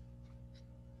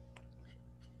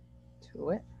to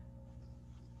it.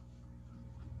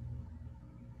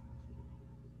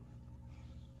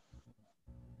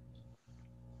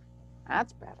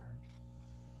 That's better.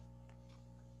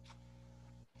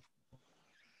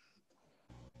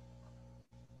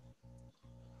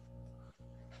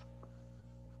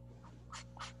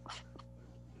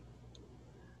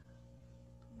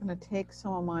 I'm going to take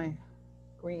some of my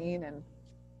green and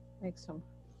make some,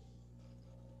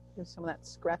 give some of that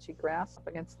scratchy grass up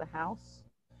against the house.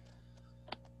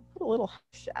 Put a little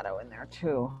shadow in there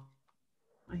too.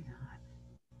 Why not?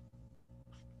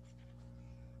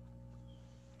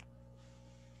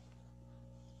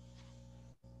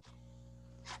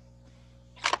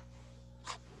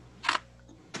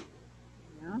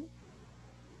 Yeah.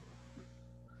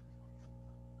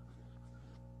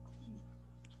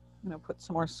 I'm going to put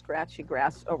some more scratchy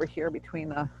grass over here between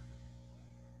the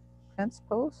fence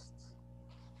posts.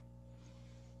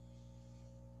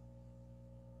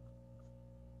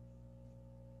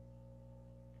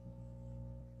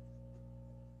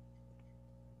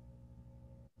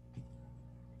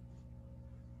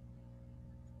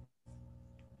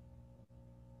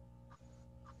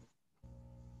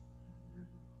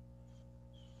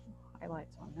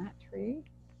 Highlights on that tree.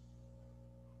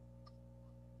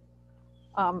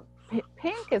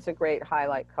 Pink is a great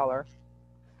highlight color.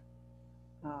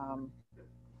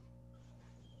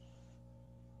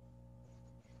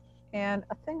 And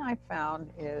a thing I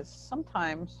found is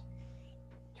sometimes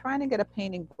trying to get a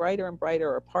painting brighter and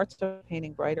brighter, or parts of a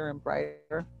painting brighter and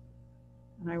brighter,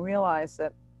 and I realize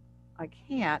that I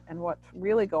can't, and what's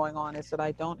really going on is that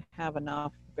I don't have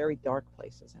enough very dark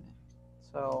places in it.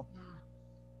 So,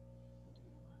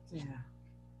 yeah,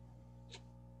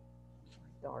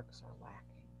 darks are lacking.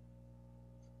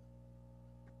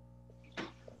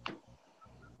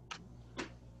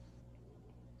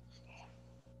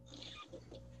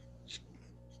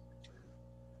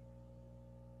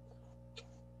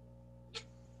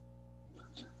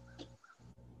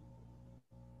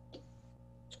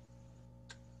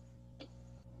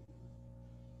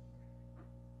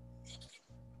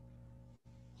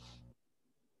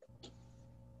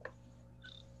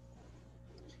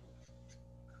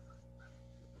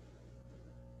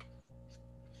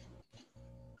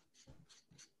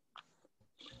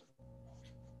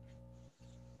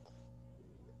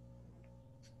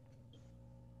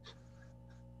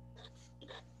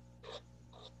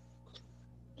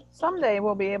 someday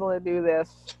we'll be able to do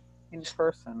this in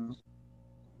person.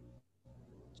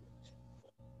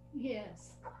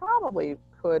 Yes. Probably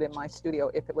could in my studio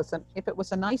if it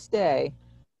was a nice day,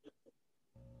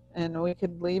 and we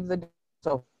could leave the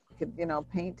so we could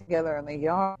paint together in the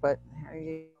yard. But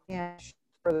you can't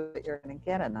sure that you're going to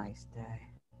get a nice day.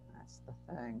 That's the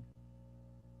thing.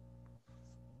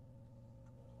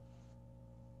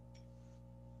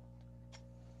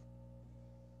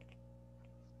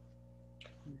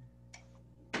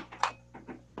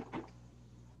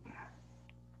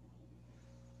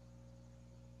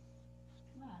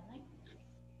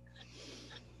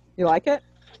 You like it?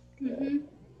 Mm-hmm.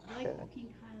 I like the pink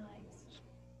highlights.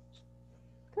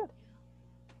 Good.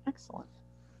 Excellent.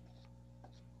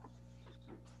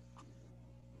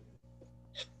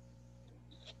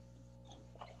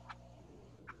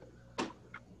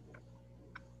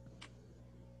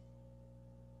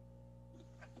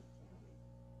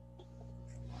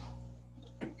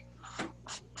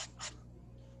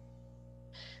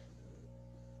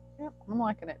 Yep, I'm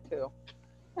liking it too.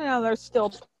 There's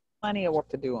still plenty of work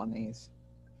to do on these.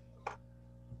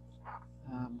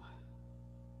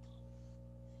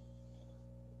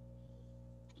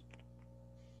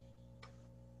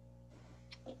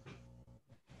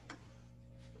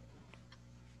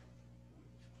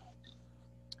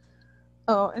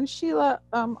 Oh, and Sheila,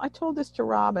 I told this to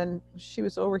Robin. She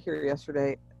was over here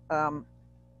yesterday.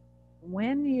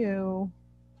 When you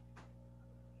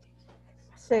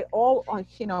say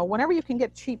whenever you can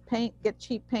get cheap paint,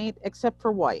 except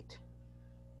for white.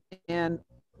 And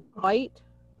white,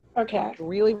 okay, you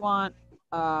really want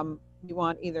you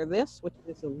want either this, which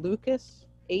is a Lucas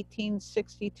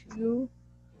 1862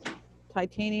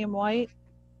 titanium white,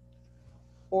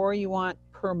 or you want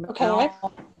okay,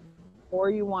 or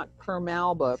you want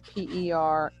Permalba,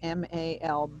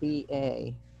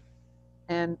 Permalba.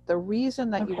 And the reason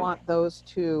that you want those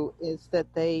two is that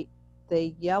they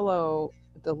yellow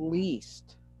the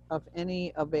least of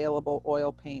any available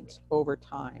oil paints over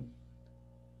time.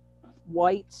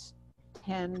 Whites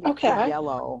tend to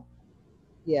yellow.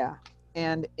 Yeah.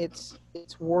 And it's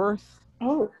worth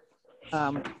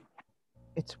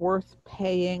it's worth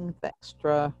paying the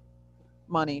extra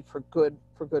money for good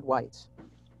whites.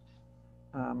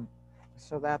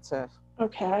 So that's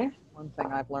one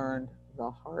thing I've learned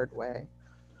the hard way.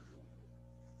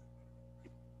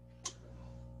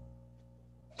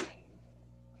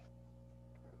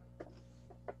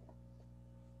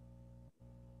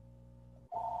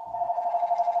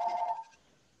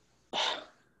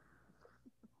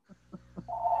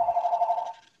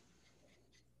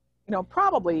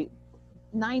 Probably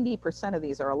 90% of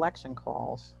these are election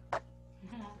calls.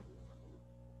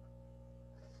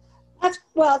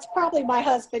 It's probably my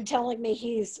husband telling me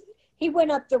he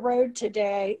went up the road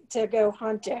today to go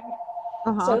hunting.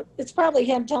 So it's probably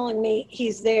him telling me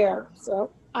he's there.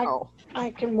 So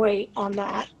I can wait on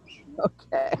that.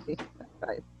 Okay.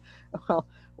 Right. Well,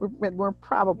 we're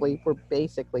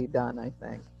basically done, I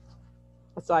think.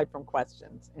 Aside from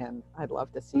questions, and I'd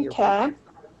love to see your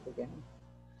again.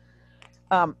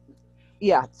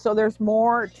 Yeah, so there's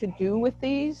more to do with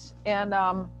these, and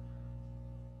I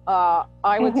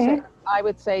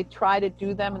would say try to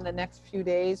do them in the next few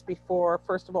days before,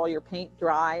 first of all, your paint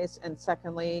dries, and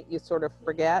secondly, you sort of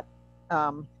forget.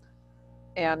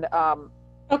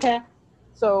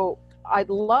 So I'd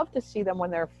love to see them when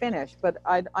they're finished, but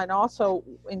I'd also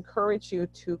encourage you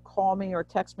to call me or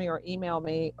text me or email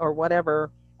me or whatever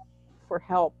for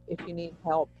help if you need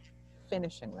help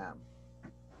finishing them.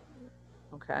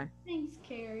 Okay. Thanks,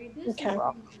 Carrie. This has been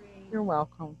great. You're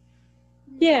welcome.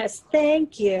 Yes,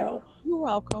 thank you. You're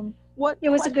welcome. It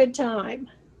was a good time.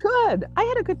 Good. I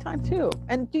had a good time too.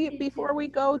 And before we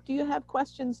go, do you have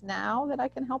questions now that I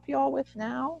can help you all with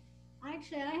now?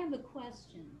 Actually, I have a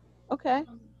question. Okay.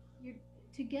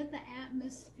 To get the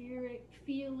atmospheric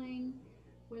feeling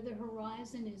where the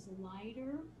horizon is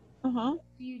lighter, do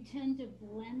you tend to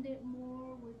blend it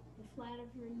more with the flat of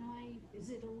your knife? Is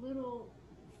it a little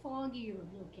foggier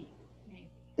looking, maybe?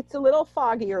 It's a little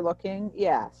foggier looking,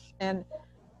 yes. And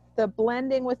the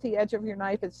blending with the edge of your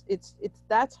knife,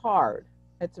 that's hard.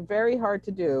 It's very hard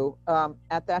to do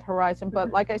at that horizon.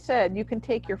 But like I said, you can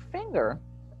take your finger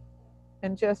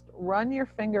and just run your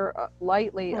finger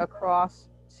lightly across.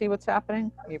 See what's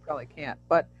happening? You probably can't,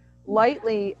 but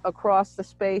lightly across the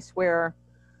space where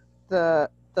the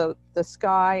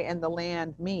sky and the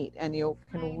land meet, and you'll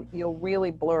really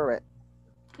blur it.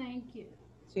 Thank you.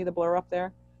 See the blur up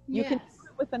there? You can do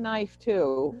it with a knife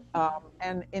too,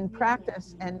 and in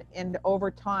practice and over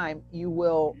time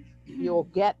you'll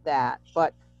get that,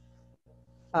 but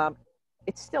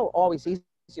it's still always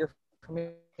easier for me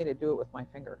to do it with my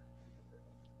finger.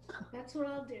 That's what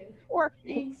I'll do. Or,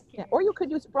 Thanks, yeah, Carrie. or you could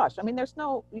use a brush. I mean, there's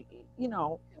no, you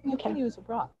know, you Okay. can use a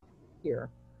brush here.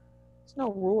 There's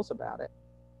no rules about it.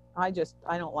 I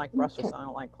don't like brushes. Okay. I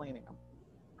don't like cleaning them.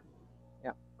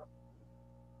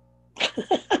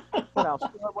 What else?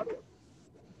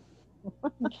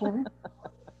 Okay.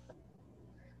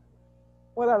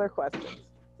 What other questions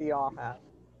do y'all have?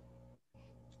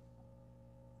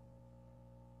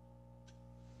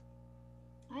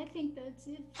 I think that's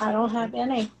it. I don't have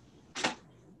any.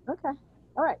 Okay.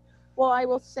 All right. Well, I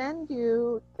will send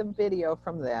you the video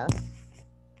from this,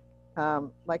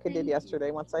 like I did Thank you.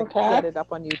 yesterday. Once I Okay. get it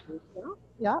up on YouTube.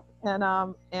 Yeah. And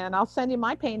I'll send you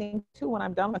my painting too when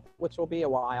I'm done with it, which will be a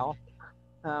while.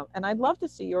 And I'd love to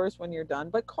see yours when you're done.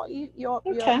 But call you.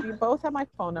 Okay. You both have my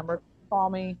phone number. Call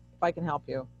me if I can help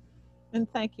you. And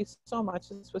thank you so much.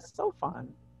 This was so fun.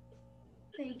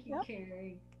 Thank you, Yep.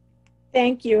 Carrie.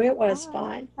 Thank you. It was Bye.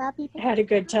 fun. Happy. I had a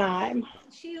good time.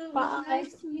 Sheila, it was Bye.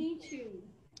 nice to meet you.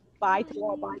 Bye to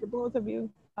all. Bye to both of you.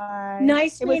 Bye.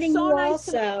 Nice It was meeting so you nice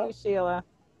to meet also. you, Sheila.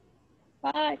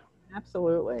 Bye.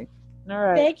 Absolutely. All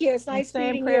right. Thank you. It's And nice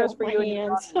saying meeting prayers you, for my you and your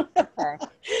hands. daughter.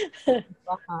 Okay.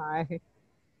 Bye.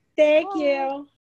 Thank Bye. you.